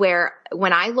is where,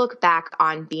 when I look back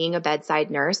on being a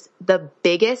bedside nurse, the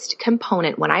biggest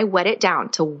component, when I wet it down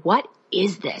to what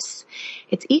is this,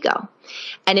 it's ego.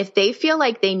 And if they feel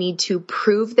like they need to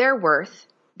prove their worth,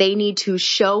 they need to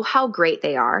show how great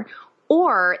they are,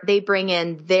 or they bring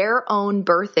in their own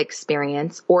birth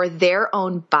experience or their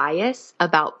own bias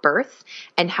about birth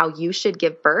and how you should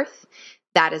give birth,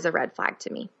 that is a red flag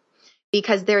to me.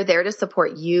 Because they're there to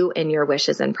support you in your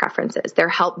wishes and preferences.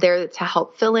 They're there to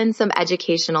help fill in some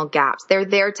educational gaps. They're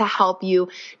there to help you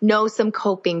know some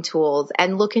coping tools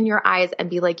and look in your eyes and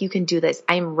be like, "You can do this.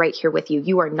 I'm right here with you.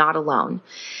 You are not alone."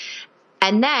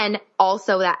 And then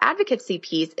also that advocacy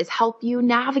piece is help you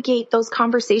navigate those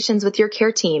conversations with your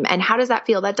care team. And how does that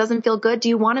feel? That doesn't feel good. Do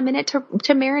you want a minute to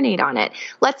marinate on it?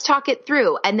 Let's talk it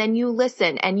through. And then you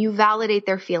listen and you validate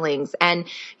their feelings and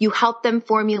you help them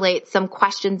formulate some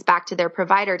questions back to their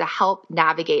provider to help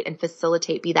navigate and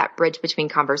facilitate, be that bridge between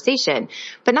conversation,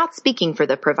 but not speaking for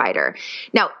the provider.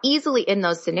 Now, easily in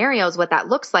those scenarios, what that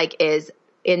looks like is,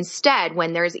 instead,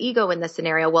 when there's ego in the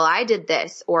scenario, "Well, I did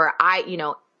this," or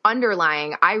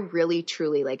underlying, I really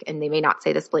truly like, and they may not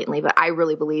say this blatantly, but I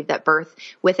really believe that birth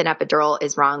with an epidural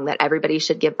is wrong, that everybody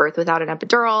should give birth without an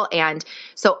epidural. And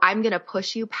so I'm going to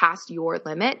push you past your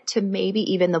limit to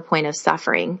maybe even the point of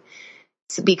suffering,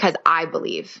 because I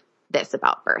believe this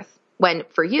about birth. When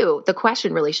for you, the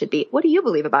question really should be, what do you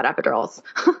believe about epidurals?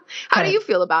 How do you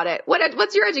feel about it?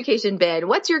 What's your education been?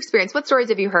 What's your experience? What stories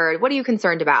have you heard? What are you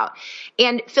concerned about?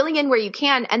 And filling in where you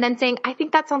can, and then saying, I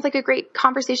think that sounds like a great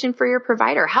conversation for your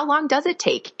provider. How long does it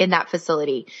take in that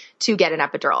facility to get an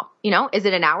epidural? Is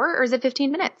it an hour or is it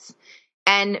 15 minutes?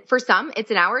 And for some,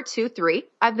 it's an hour, 2, 3.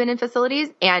 I've been in facilities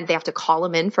and they have to call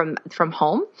them in from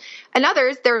home. And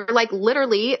others, they're like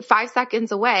literally 5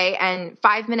 seconds away and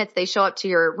 5 minutes they show up to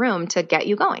your room to get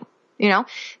you going.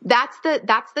 That's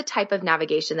the type of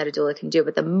navigation that a doula can do.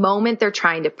 But the moment they're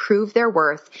trying to prove their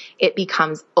worth, it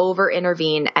becomes over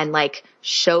intervene and like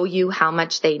show you how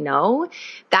much they know.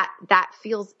 That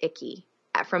feels icky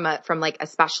from like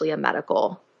especially a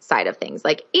medical side of things.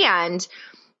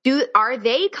 Are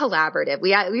they collaborative?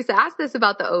 We asked this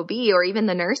about the OB or even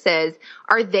the nurses.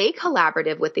 Are they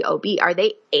collaborative with the OB? Are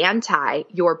they anti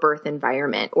your birth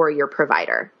environment or your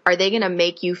provider? Are they going to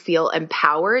make you feel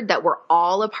empowered that we're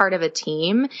all a part of a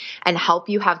team and help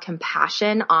you have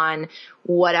compassion on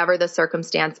whatever the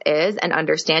circumstance is and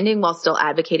understanding while still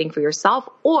advocating for yourself?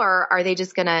 Or are they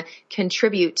just going to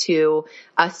contribute to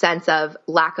a sense of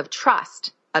lack of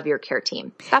trust of your care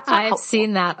team? That's not helpful. I've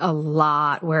seen that a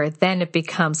lot where then it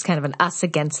becomes kind of an us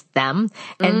against them.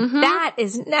 And that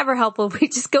is never helpful.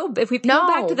 If we go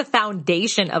back to the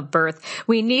foundation of birth,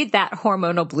 we need that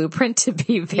hormonal blueprint to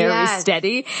be very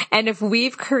steady. And if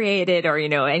we've created or,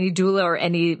 any doula or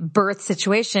any birth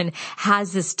situation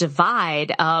has this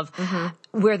divide of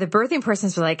where the birthing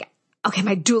person's like, okay,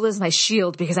 my doula is my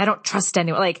shield because I don't trust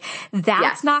anyone. Like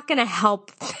that's not going to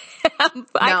help.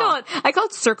 I call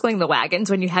it circling the wagons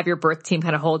when you have your birth team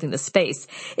kind of holding the space.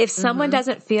 If someone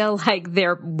doesn't feel like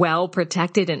they're well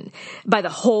protected and by the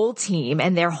whole team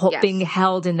and they're being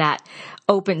held in that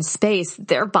open space,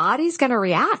 their body's going to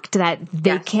react that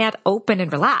they can't open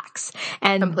and relax.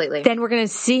 And then we're going to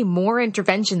see more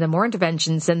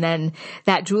interventions, and then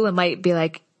that doula might be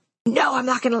like, no, I'm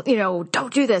not going to,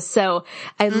 don't do this. So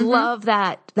I love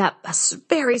that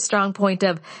very strong point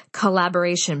of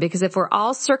collaboration, because if we're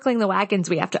all circling the wagons,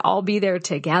 we have to all be there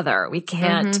together. We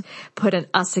can't put an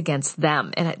us against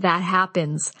them. And that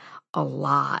happens a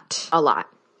lot. A lot.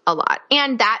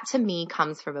 And that to me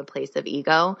comes from a place of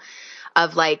ego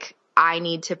of like, I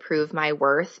need to prove my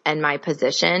worth and my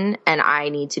position, and I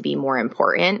need to be more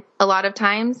important a lot of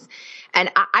times. And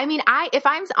if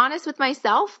I'm honest with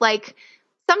myself, like,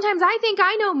 sometimes I think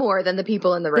I know more than the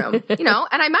people in the room, and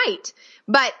I might,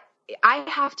 but I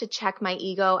have to check my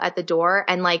ego at the door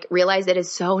and like realize it is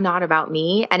so not about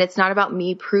me, and it's not about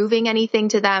me proving anything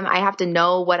to them. I have to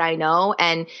know what I know.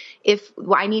 And if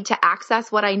I need to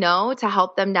access what I know to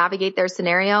help them navigate their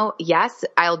scenario, yes,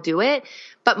 I'll do it.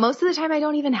 But most of the time I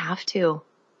don't even have to.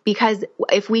 Because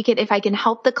if I can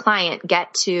help the client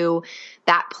get to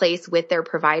that place with their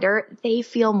provider, they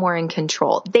feel more in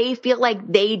control. They feel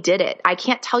like they did it. I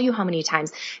can't tell you how many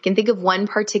times. I can think of one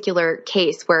particular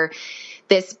case where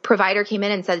this provider came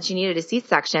in and said she needed a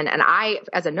C-section. And I,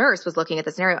 as a nurse, was looking at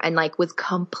the scenario and like was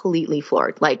completely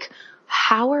floored. Like,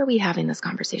 how are we having this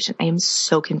conversation? I am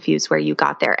so confused where you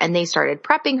got there. And they started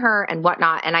prepping her and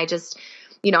whatnot. And I just,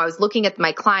 I was looking at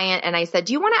my client and I said,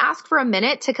 do you want to ask for a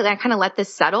minute to kind of let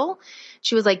this settle?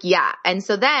 She was like, yeah. And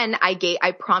so then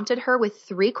I prompted her with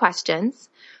 3 questions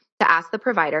to ask the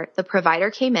provider. The provider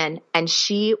came in and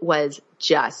she was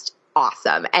just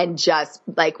awesome and just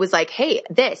like, was like, hey,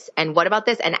 this, and what about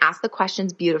this? And asked the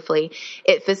questions beautifully.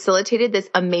 It facilitated this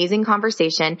amazing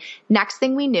conversation. Next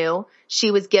thing we knew, she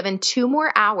was given 2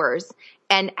 more hours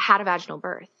and had a vaginal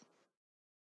birth.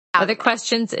 Are the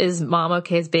questions, is mom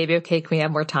okay? Is baby okay? Can we have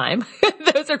more time?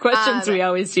 Those are questions we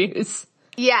always use.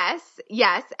 Yes.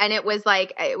 And it was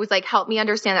like, help me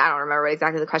understand. I don't remember what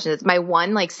exactly the question is. My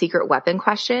one like secret weapon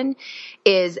question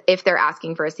is if they're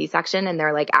asking for a C-section and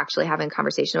they're like actually having a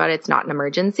conversation about it, it's not an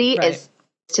emergency, is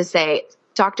to say,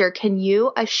 doctor, can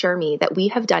you assure me that we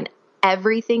have done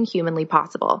everything humanly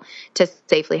possible to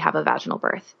safely have a vaginal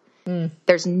birth?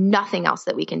 There's nothing else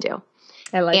that we can do.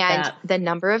 I like and that. The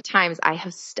number of times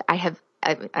I've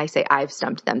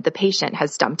stumped them. The patient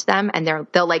has stumped them, and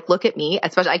they'll like look at me,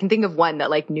 especially I can think of one that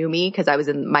like knew me because I was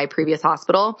in my previous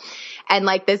hospital. And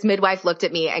like this midwife looked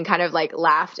at me and kind of like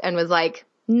laughed and was like,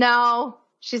 no,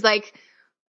 she's like,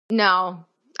 no,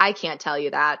 I can't tell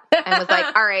you that. And was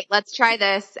like, all right, let's try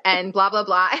this and blah, blah,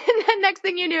 blah. And then next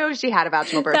thing you knew, she had a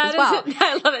vaginal birth as well.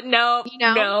 I love it. No,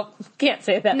 no, can't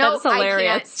say that. No, that's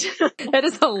hilarious. That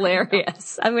is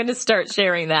hilarious. I'm going to start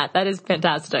sharing that. That is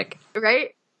fantastic.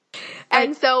 Right?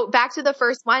 And so back to the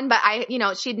first one, but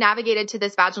she'd navigated to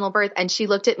this vaginal birth and she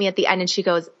looked at me at the end and she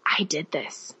goes, I did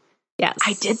this. Yes.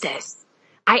 I did this.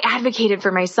 I advocated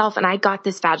for myself and I got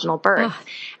this vaginal birth.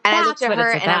 And I looked at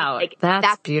her and I'm like,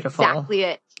 that's beautiful. Exactly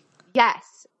it. Yes.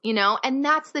 And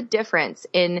that's the difference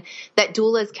in that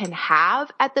doulas can have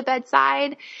at the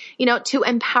bedside, to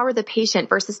empower the patient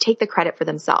versus take the credit for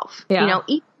themselves. Yeah.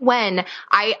 Even when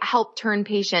I help turn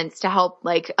patients to help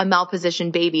like a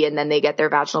malpositioned baby and then they get their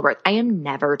vaginal birth, I am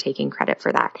never taking credit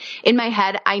for that. In my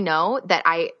head, I know that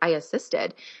I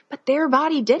assisted, but their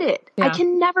body did it. Yeah. I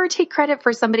can never take credit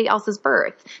for somebody else's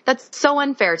birth. That's so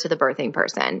unfair to the birthing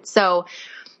person. So,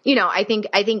 I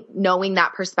think knowing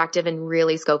that perspective and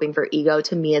really scoping for ego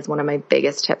to me is one of my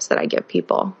biggest tips that I give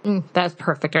people. That's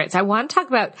perfect. Right. So I want to talk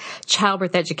about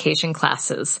childbirth education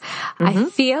classes. I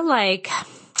feel like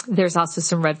there's also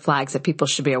some red flags that people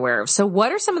should be aware of. So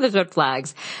what are some of those red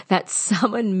flags that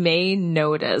someone may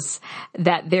notice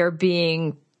that they're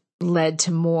being led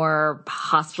to more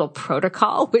hospital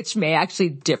protocol, which may actually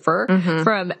differ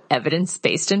from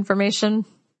evidence-based information?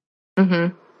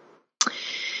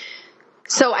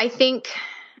 So I think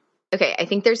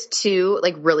there's two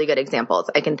like really good examples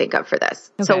I can think of for this.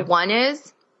 Okay. So one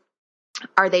is,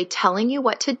 are they telling you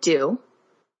what to do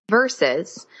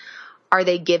versus are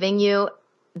they giving you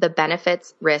the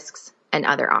benefits, risks, and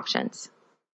other options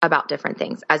about different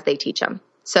things as they teach them?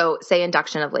 So say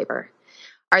induction of labor.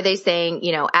 Are they saying,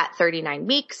 at 39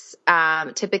 weeks,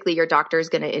 typically your doctor is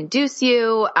going to induce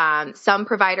you. Some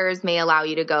providers may allow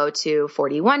you to go to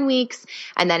 41 weeks.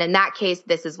 And then in that case,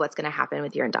 this is what's going to happen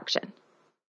with your induction,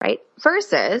 right?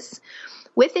 Versus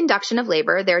with induction of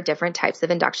labor, there are different types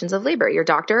of inductions of labor. Your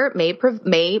doctor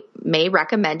may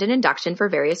recommend an induction for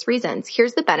various reasons.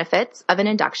 Here's the benefits of an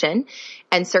induction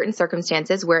and certain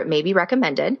circumstances where it may be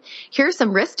recommended. Here's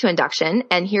some risk to induction,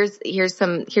 and here's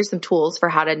some tools for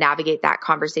how to navigate that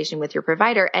conversation with your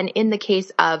provider. And in the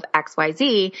case of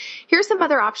XYZ, here's some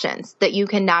other options that you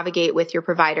can navigate with your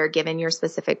provider given your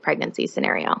specific pregnancy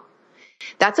scenario.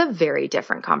 That's a very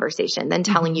different conversation than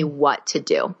telling you what to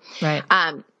do. Right.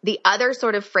 The other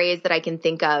sort of phrase that I can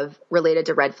think of related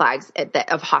to red flags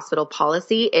of hospital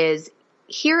policy is,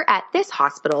 here at this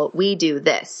hospital, we do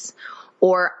this,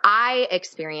 or I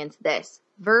experience this,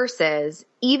 versus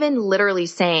even literally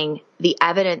saying the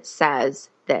evidence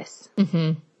says this.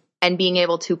 And being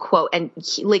able to quote and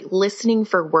like listening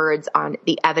for words on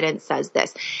the evidence says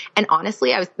this. And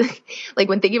honestly, I was like,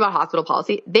 when thinking about hospital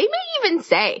policy, they may even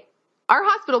say, our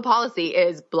hospital policy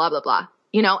is blah, blah, blah,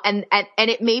 and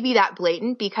it may be that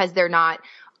blatant because they're not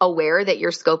aware that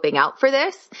you're scoping out for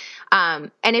this.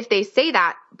 And if they say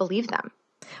that, believe them.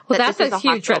 Well, that's a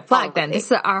huge red flag then. This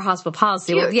is our hospital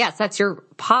policy. Huge. Well, yes, that's your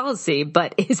policy,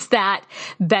 but is that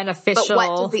beneficial? But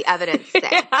what does the evidence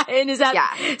say? And is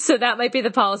that, so that might be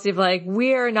the policy of like,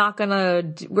 we're going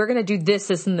to do this,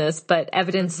 this, and this, but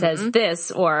evidence says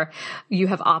this, or you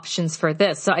have options for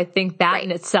this. So I think that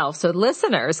in itself. So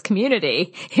listeners,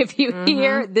 community, if you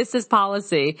hear this is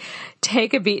policy,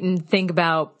 take a beat and think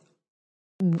about,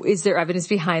 is there evidence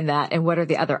behind that? And what are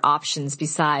the other options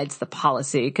besides the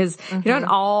policy? Because you don't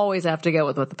always have to go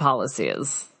with what the policy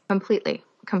is. Completely.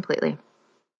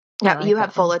 Yeah, like you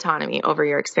have full autonomy over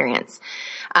your experience.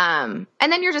 And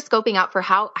then you're just scoping out for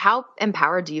how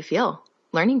empowered do you feel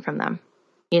learning from them?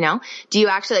 Do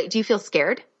you feel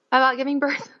scared about giving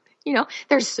birth?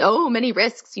 There's so many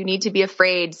risks. You need to be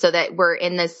afraid so that we're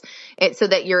in this, so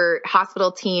that your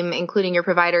hospital team, including your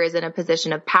provider, is in a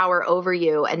position of power over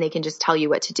you and they can just tell you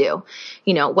what to do.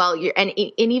 And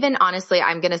even honestly,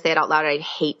 I'm going to say it out loud. I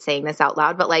hate saying this out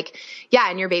loud, but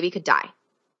and your baby could die.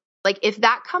 Like if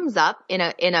that comes up in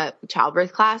a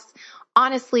childbirth class,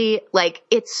 honestly,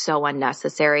 it's so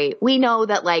unnecessary. We know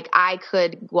that I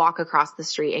could walk across the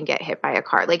street and get hit by a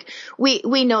car.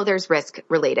 We know there's risk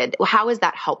related. How is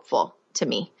that helpful to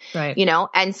me? Right.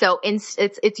 And so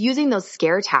it's using those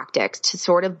scare tactics to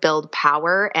sort of build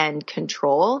power and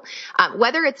control,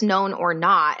 whether it's known or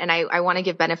not. And I want to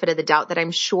give benefit of the doubt that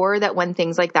I'm sure that when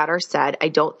things like that are said, I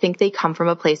don't think they come from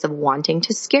a place of wanting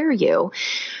to scare you.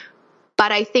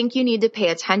 But I think you need to pay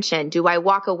attention. Do I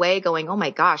walk away going, oh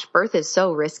my gosh, birth is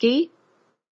so risky?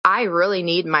 I really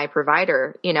need my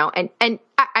provider, and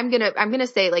I'm going to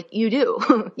say you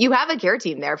do. You have a care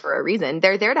team there for a reason.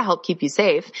 They're there to help keep you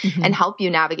safe and help you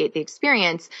navigate the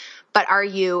experience. But are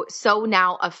you so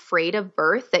now afraid of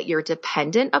birth that you're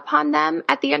dependent upon them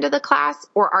at the end of the class?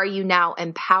 Or are you now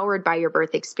empowered by your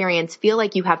birth experience, feel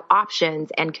like you have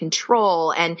options and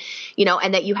control and,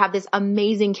 and that you have this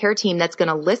amazing care team that's going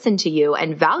to listen to you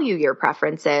and value your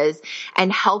preferences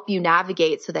and help you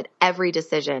navigate so that every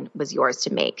decision was yours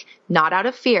to make, not out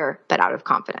of fear, but out of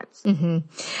confidence. Mm-hmm.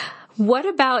 What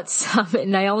about some,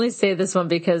 and I only say this one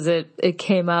because it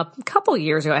came up a couple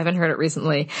years ago, I haven't heard it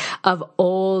recently, of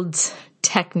old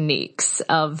techniques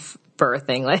of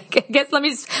birthing. Like, I guess let me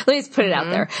just put it out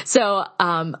there. So,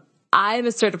 I'm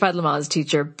a certified Lamaze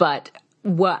teacher, but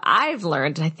what I've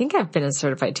learned, and I think I've been a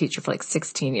certified teacher for like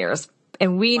 16 years,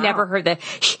 and we never heard that,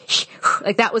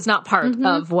 like that was not part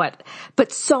of what,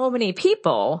 but so many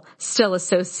people still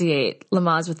associate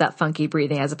Lamaze with that funky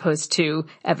breathing as opposed to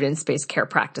evidence-based care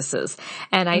practices.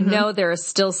 And I know there are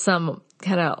still some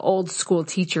kind of old school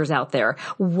teachers out there.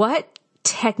 What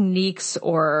techniques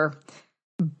or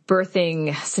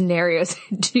birthing scenarios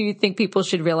do you think people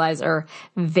should realize are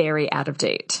very out of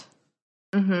date?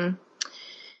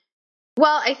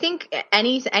 Well, I think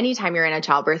anytime you're in a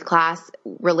childbirth class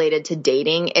related to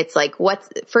dating, it's like,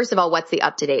 first of all, what's the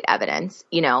up-to-date evidence,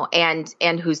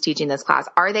 and who's teaching this class?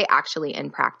 Are they actually in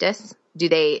practice?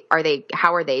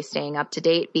 How are they staying up to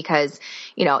date? Because,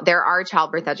 there are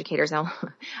childbirth educators now.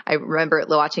 I remember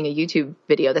watching a YouTube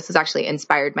video. This was actually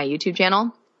inspired my YouTube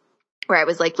channel where I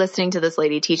was like listening to this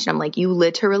lady teach, and I'm like, you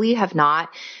literally have not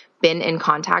been in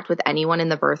contact with anyone in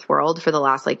the birth world for the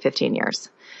last like 15 years,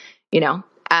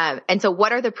 and so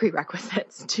what are the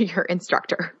prerequisites to your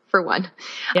instructor, for one?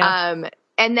 Yeah.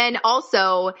 And then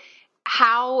also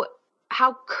how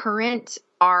current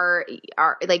are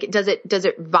like, does it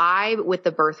vibe with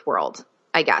the birth world,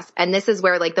 I guess? And this is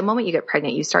where like the moment you get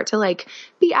pregnant, you start to like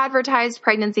be advertised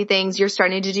pregnancy things. You're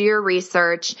starting to do your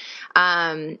research,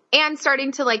 and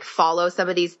starting to like follow some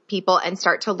of these people and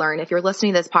start to learn. If you're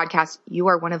listening to this podcast, you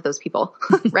are one of those people,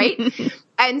 right?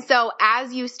 And so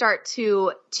as you start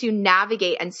to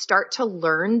navigate and start to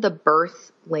learn the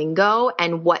birth lingo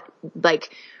and what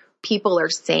like people are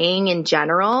saying in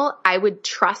general, I would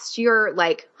trust your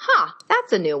like,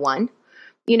 that's a new one.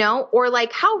 Or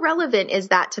like, how relevant is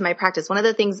that to my practice? One of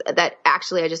the things that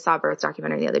actually I just saw a birth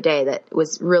documentary the other day that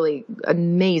was really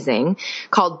amazing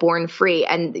called Born Free.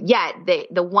 And yet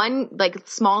the one like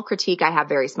small critique I have,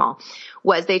 very small,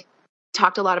 was they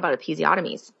talked a lot about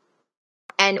episiotomies.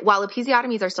 And while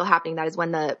episiotomies are still happening, that is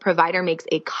when the provider makes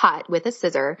a cut with a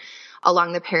scissor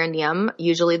along the perineum,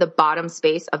 usually the bottom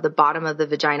space of the bottom of the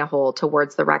vagina hole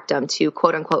towards the rectum to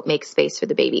quote unquote make space for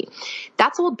the baby.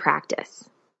 That's old practice,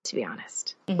 to be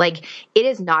honest. Like, it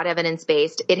is not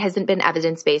evidence-based. It hasn't been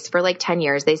evidence-based for like 10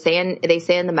 years. They say in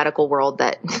the medical world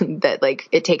that like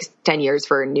it takes 10 years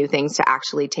for new things to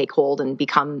actually take hold and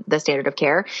become the standard of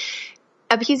care.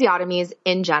 Episiotomies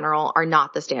in general are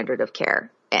not the standard of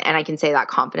care. And I can say that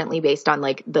confidently based on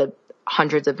like the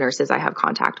hundreds of nurses I have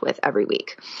contact with every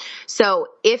week. So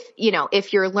if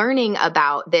you're learning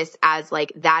about this as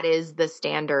like, that is the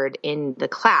standard in the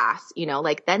class,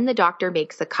 like then the doctor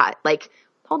makes a cut. Like,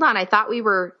 hold on, I thought we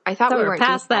weren't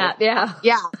past that. Yeah.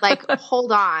 Yeah. Like,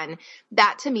 hold on.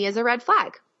 That to me is a red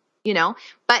flag,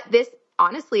 but this,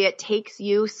 honestly, it takes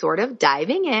you sort of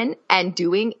diving in and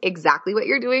doing exactly what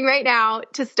you're doing right now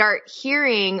to start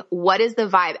hearing what is the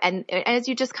vibe. And as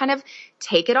you just kind of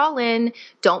take it all in,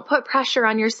 don't put pressure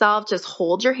on yourself, just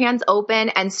hold your hands open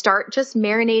and start just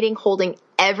marinating, holding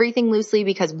everything loosely,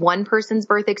 because one person's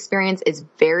birth experience is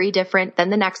very different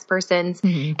than the next person's,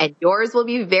 and yours will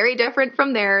be very different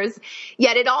from theirs.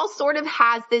 Yet it all sort of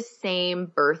has this same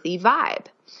birthy vibe.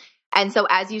 And so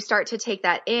as you start to take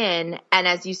that in, and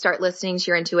as you start listening to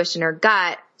your intuition or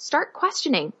gut, start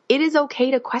questioning. It is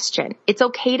okay to question. It's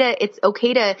okay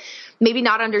to maybe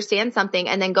not understand something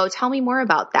and then go, tell me more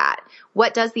about that.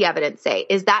 What does the evidence say?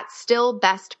 Is that still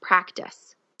best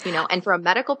practice? And for a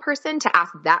medical person to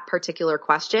ask that particular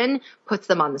question puts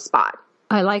them on the spot.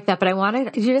 I like that,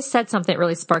 but you just said something that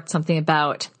really sparked something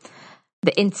about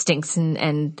the instincts.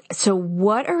 And so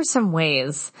what are some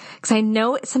ways, because I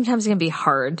know sometimes it can be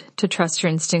hard to trust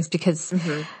your instincts because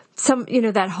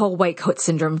that whole white coat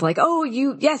syndrome of like, oh,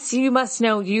 you must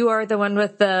know, you are the one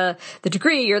with the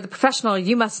degree, you're the professional,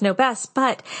 you must know best.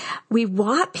 But we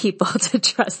want people to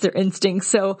trust their instincts.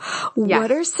 So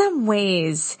what are some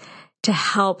ways to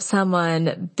help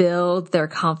someone build their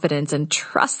confidence and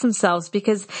trust themselves?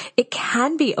 Because it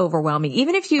can be overwhelming.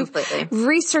 Even if you've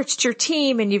researched your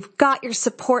team and you've got your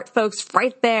support folks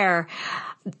right there,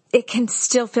 it can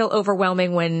still feel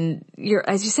overwhelming when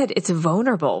as you said, it's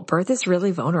vulnerable. Birth is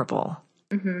really vulnerable.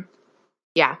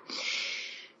 Yeah.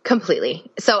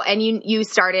 Completely. So, and you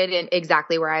started in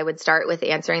exactly where I would start with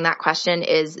answering that question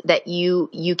is that you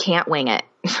can't wing it.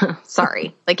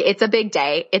 Sorry. Like, it's a big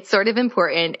day. It's sort of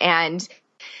important. And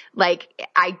like,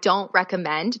 I don't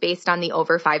recommend, based on the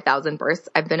over 5,000 births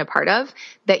I've been a part of,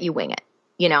 that you wing it,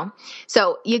 you know?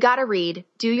 So you got to read,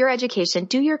 do your education,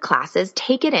 do your classes,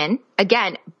 take it in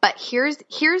again. But here's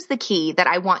the key that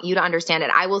I want you to understand.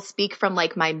 And I will speak from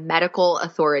like my medical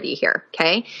authority here.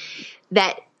 Okay.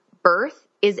 That birth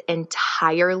is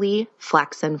entirely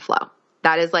flex and flow.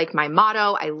 That is like my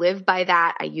motto. I live by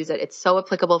that. I use it. It's so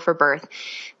applicable for birth.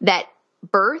 That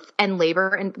birth and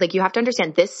labor, and like, you have to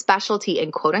understand this specialty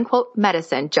in quote unquote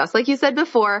medicine, just like you said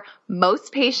before,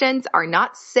 most patients are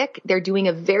not sick. They're doing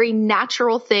a very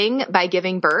natural thing by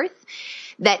giving birth.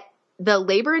 That the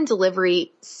labor and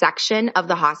delivery section of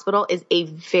the hospital is a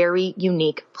very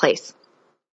unique place.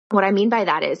 What I mean by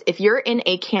that is, if you're in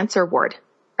a cancer ward,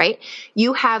 right?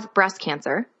 You have breast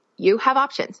cancer, you have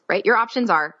options, right? Your options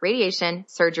are radiation,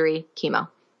 surgery, chemo,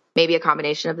 maybe a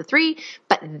combination of the three,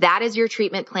 but that is your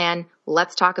treatment plan.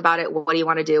 Let's talk about it. What do you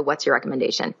want to do? What's your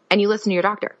recommendation? And you listen to your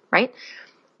doctor, right?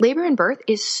 Labor and birth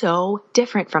is so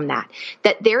different from that,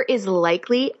 that there is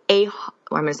likely I'm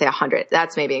going to say 100.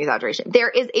 That's maybe an exaggeration. There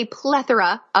is a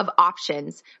plethora of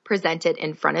options presented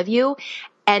in front of you.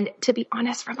 And to be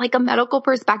honest, from like a medical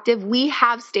perspective, we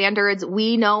have standards.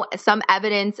 We know some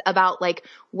evidence about like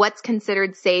what's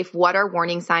considered safe, what are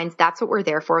warning signs. That's what we're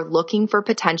there for, looking for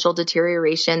potential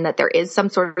deterioration, that there is some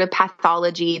sort of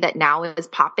pathology that now is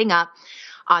popping up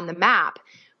on the map.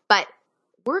 But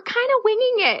we're kind of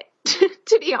winging it,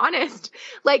 to be honest.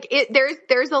 Like,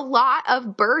 there's a lot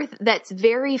of birth that's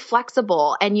very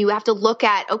flexible, and you have to look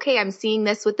at, okay, I'm seeing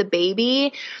this with the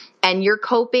baby, and you're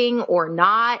coping or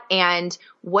not, and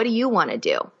what do you want to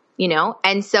do? You know?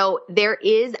 And so there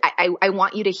is, I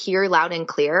want you to hear loud and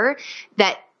clear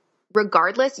that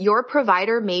regardless, your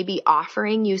provider may be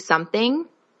offering you something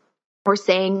or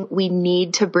saying, we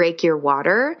need to break your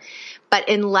water, but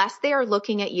unless they are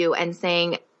looking at you and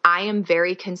saying, I am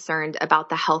very concerned about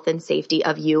the health and safety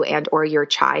of you and or your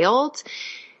child,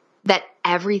 that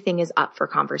everything is up for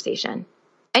conversation.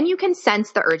 And you can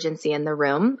sense the urgency in the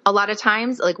room. A lot of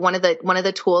times, like one of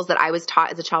the tools that I was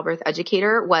taught as a childbirth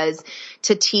educator was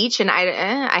to teach, and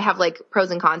I have like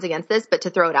pros and cons against this, but to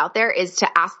throw it out there, is to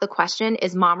ask the question,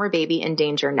 is mom or baby in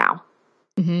danger now?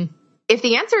 Mm-hmm. If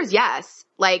the answer is yes,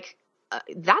 like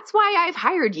that's why I've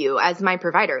hired you as my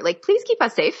provider. Like, please keep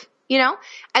us safe. You know,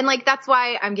 and like, that's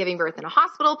why I'm giving birth in a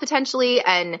hospital potentially.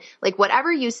 And like,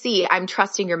 whatever you see, I'm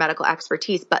trusting your medical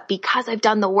expertise, but because I've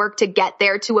done the work to get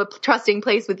there to a trusting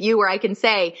place with you where I can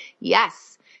say,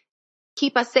 yes,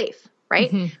 keep us safe, right?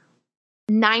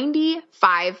 Mm-hmm.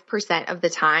 95% of the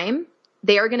time,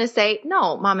 they are going to say,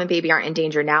 no, mom and baby aren't in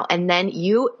danger now. And then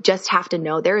you just have to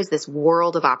know there is this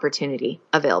world of opportunity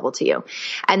available to you.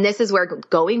 And this is where,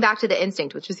 going back to the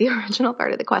instinct, which was the original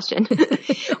part of the question,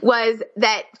 was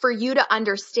that for you to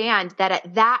understand that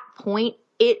at that point,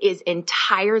 it is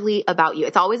entirely about you.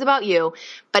 It's always about you.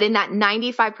 But in that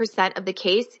 95% of the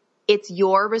case, it's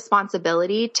your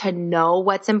responsibility to know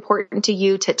what's important to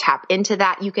you, to tap into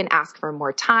that. You can ask for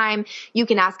more time. You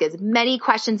can ask as many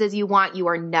questions as you want. You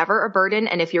are never a burden.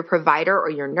 And if your provider or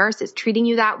your nurse is treating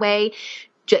you that way,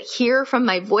 just hear from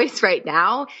my voice right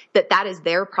now that that is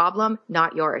their problem,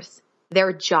 not yours.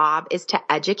 Their job is to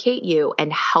educate you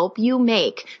and help you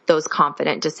make those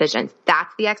confident decisions.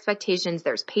 That's the expectations.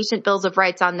 There's patient bills of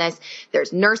rights on this.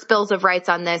 There's nurse bills of rights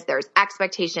on this. There's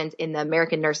expectations in the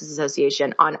American Nurses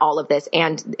Association on all of this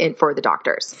and for the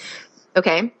doctors.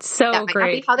 Okay. So that might great.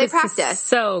 Not be how they this practice. Is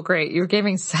so great. You're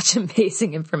giving such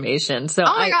amazing information. So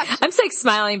oh my gosh. I'm like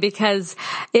smiling because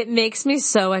it makes me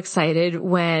so excited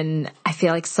when I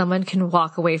feel like someone can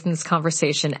walk away from this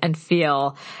conversation and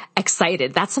feel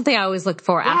excited. That's something I always look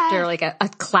for after like a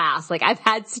class. Like, I've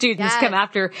had students come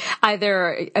after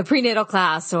either a prenatal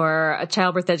class or a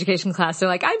childbirth education class. They're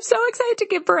like, I'm so excited to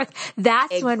give birth.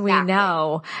 That's when we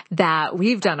know that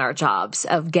we've done our jobs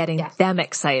of getting them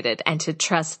excited and to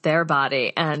trust their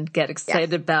body and get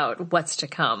excited about what's to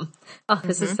come. Oh,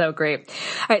 this is so great.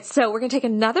 All right. So we're going to take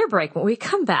another break. When we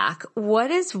come back, what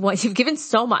you've given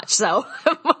so much. So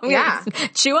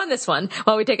chew on this one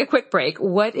while we take a quick break.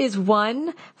 What is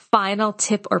one final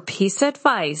tip or piece of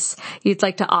advice you'd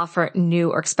like to offer new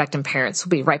or expectant parents?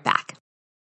 We'll be right back.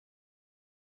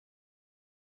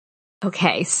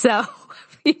 Okay. So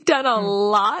you've done a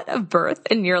lot of birth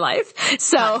in your life.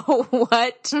 So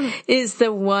what is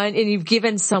the one, and you've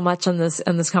given so much on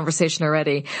this conversation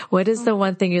already. What is the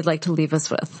one thing you'd like to leave us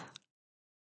with?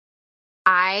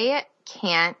 I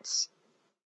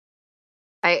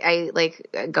like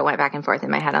going back and forth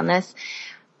in my head on this.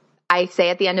 I say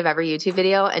at the end of every YouTube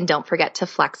video, and don't forget to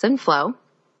flex and flow.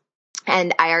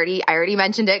 And I already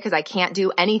mentioned it because I can't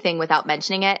do anything without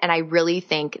mentioning it. And I really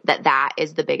think that that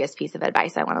is the biggest piece of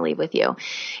advice I want to leave with you,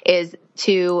 is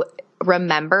to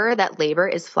remember that labor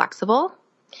is flexible.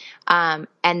 And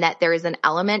that there is an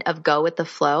element of go with the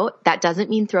flow. That doesn't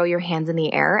mean throw your hands in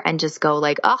the air and just go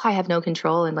like, oh, I have no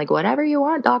control and like, whatever you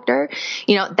want, doctor.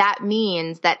 That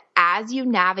means that as you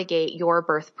navigate your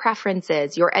birth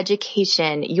preferences, your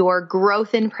education, your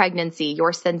growth in pregnancy,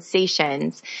 your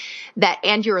sensations,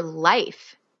 and your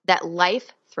life, that life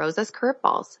throws us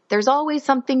curveballs. There's always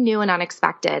something new and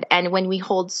unexpected. And when we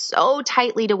hold so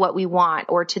tightly to what we want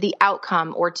or to the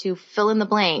outcome or to fill in the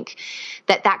blank,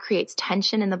 that creates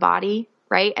tension in the body,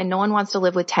 right? And no one wants to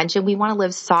live with tension. We want to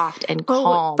live soft and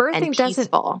calm and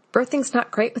peaceful. Birthing's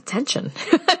not great with tension.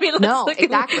 No,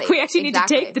 exactly. We actually need to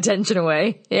take the tension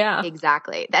away. Yeah.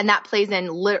 Exactly. And that plays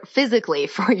in physically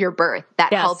for your birth.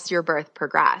 That helps your birth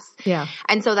progress. Yeah.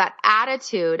 And so that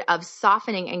attitude of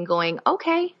softening and going,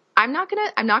 okay, I'm not going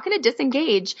to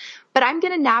disengage, but I'm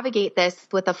going to navigate this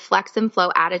with a flex and flow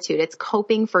attitude. It's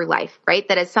coping for life, right?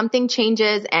 That as something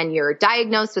changes and you're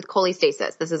diagnosed with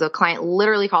cholestasis, this is a client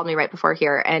literally called me right before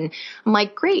here. And I'm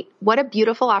like, great. What a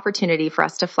beautiful opportunity for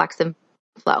us to flex and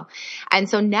flow. And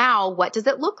so now what does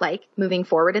it look like moving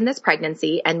forward in this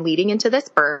pregnancy and leading into this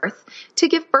birth to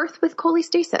give birth with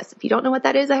cholestasis? If you don't know what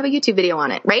that is, I have a YouTube video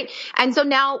on it, right? And so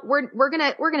now we're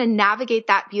going to navigate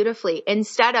that beautifully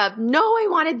instead of, no, I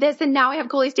wanted this and now I have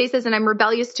cholestasis and I'm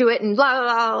rebellious to it and blah,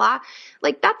 blah, blah, blah.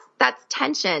 Like that's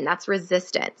tension. That's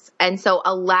resistance. And so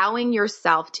allowing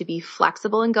yourself to be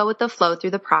flexible and go with the flow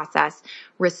through the process,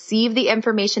 receive the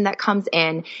information that comes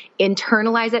in,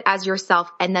 internalize it as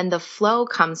yourself, and then the flow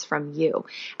comes from you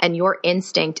and your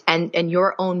instinct and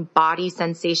your own body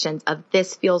sensations of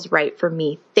this feels right for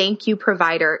me. Thank you,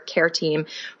 provider care team,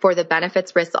 for the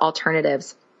benefits, risks,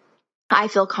 alternatives. I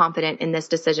feel confident in this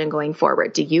decision going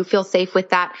forward. Do you feel safe with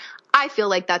that? I feel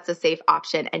like that's a safe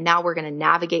option. And now we're going to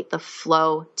navigate the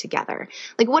flow together.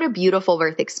 Like what a beautiful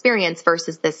birth experience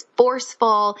versus this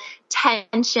forceful,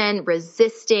 tension,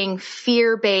 resisting,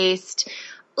 fear-based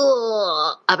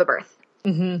of a birth.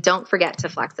 Mm-hmm. Don't forget to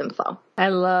flex and flow. I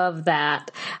love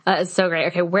that. It's so great.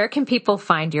 Okay. Where can people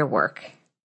find your work?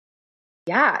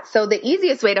 Yeah. So the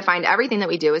easiest way to find everything that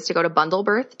we do is to go to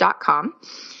bundlebirth.com.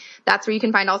 That's where you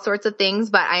can find all sorts of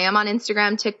things, but I am on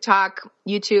Instagram, TikTok,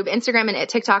 YouTube. Instagram and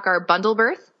TikTok are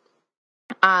Bundlebirth.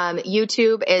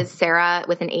 YouTube is Sarah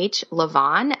with an H,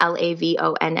 Lavonne,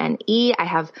 Lavonne. I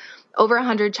have over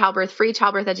 100 free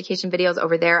childbirth education videos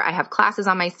over there. I have classes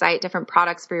on my site, different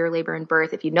products for your labor and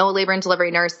birth. If you know a labor and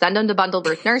delivery nurse, send them to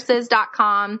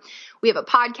bundlebirthnurses.com. We have a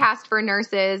podcast for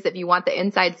nurses if you want the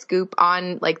inside scoop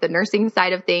on like the nursing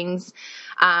side of things.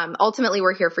 Ultimately,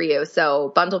 we're here for you.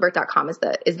 So bundlebirth.com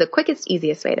is the quickest,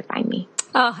 easiest way to find me.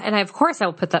 Oh, and of course I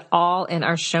will put that all in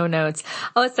our show notes.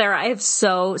 Oh, Sarah, I have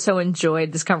so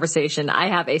enjoyed this conversation. I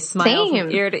have a smile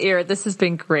from ear to ear. This has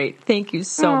been great. Thank you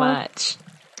so much.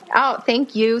 Oh,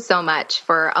 thank you so much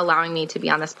for allowing me to be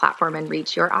on this platform and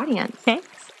reach your audience. Thanks.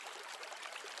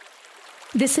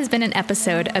 This has been an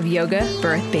episode of Yoga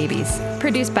Birth Babies,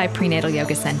 produced by Prenatal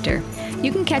Yoga Center.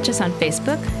 You can catch us on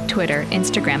Facebook, Twitter,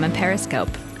 Instagram, and Periscope.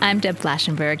 I'm Deb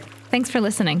Flaschenberg. Thanks for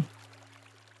listening.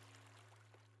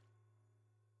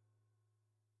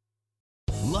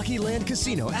 Lucky Land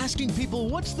Casino, asking people,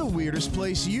 what's the weirdest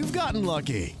place you've gotten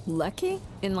lucky? Lucky?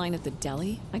 In line at the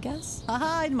deli, I guess?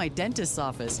 Aha, in my dentist's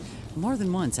office. More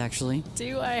than once, actually.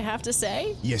 Do I have to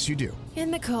say? Yes, you do. In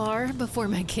the car before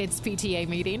my kids' PTA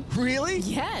meeting. Really?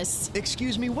 Yes.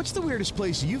 Excuse me, what's the weirdest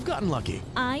place you've gotten lucky?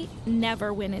 I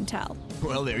never win and tell.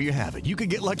 Well, there you have it. You can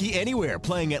get lucky anywhere,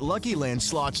 playing at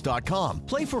LuckyLandSlots.com.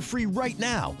 Play for free right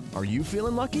now. Are you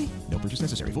feeling lucky? No purchase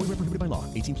necessary. Void where prohibited by law.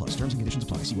 18+. Terms and conditions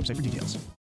apply. See website for details.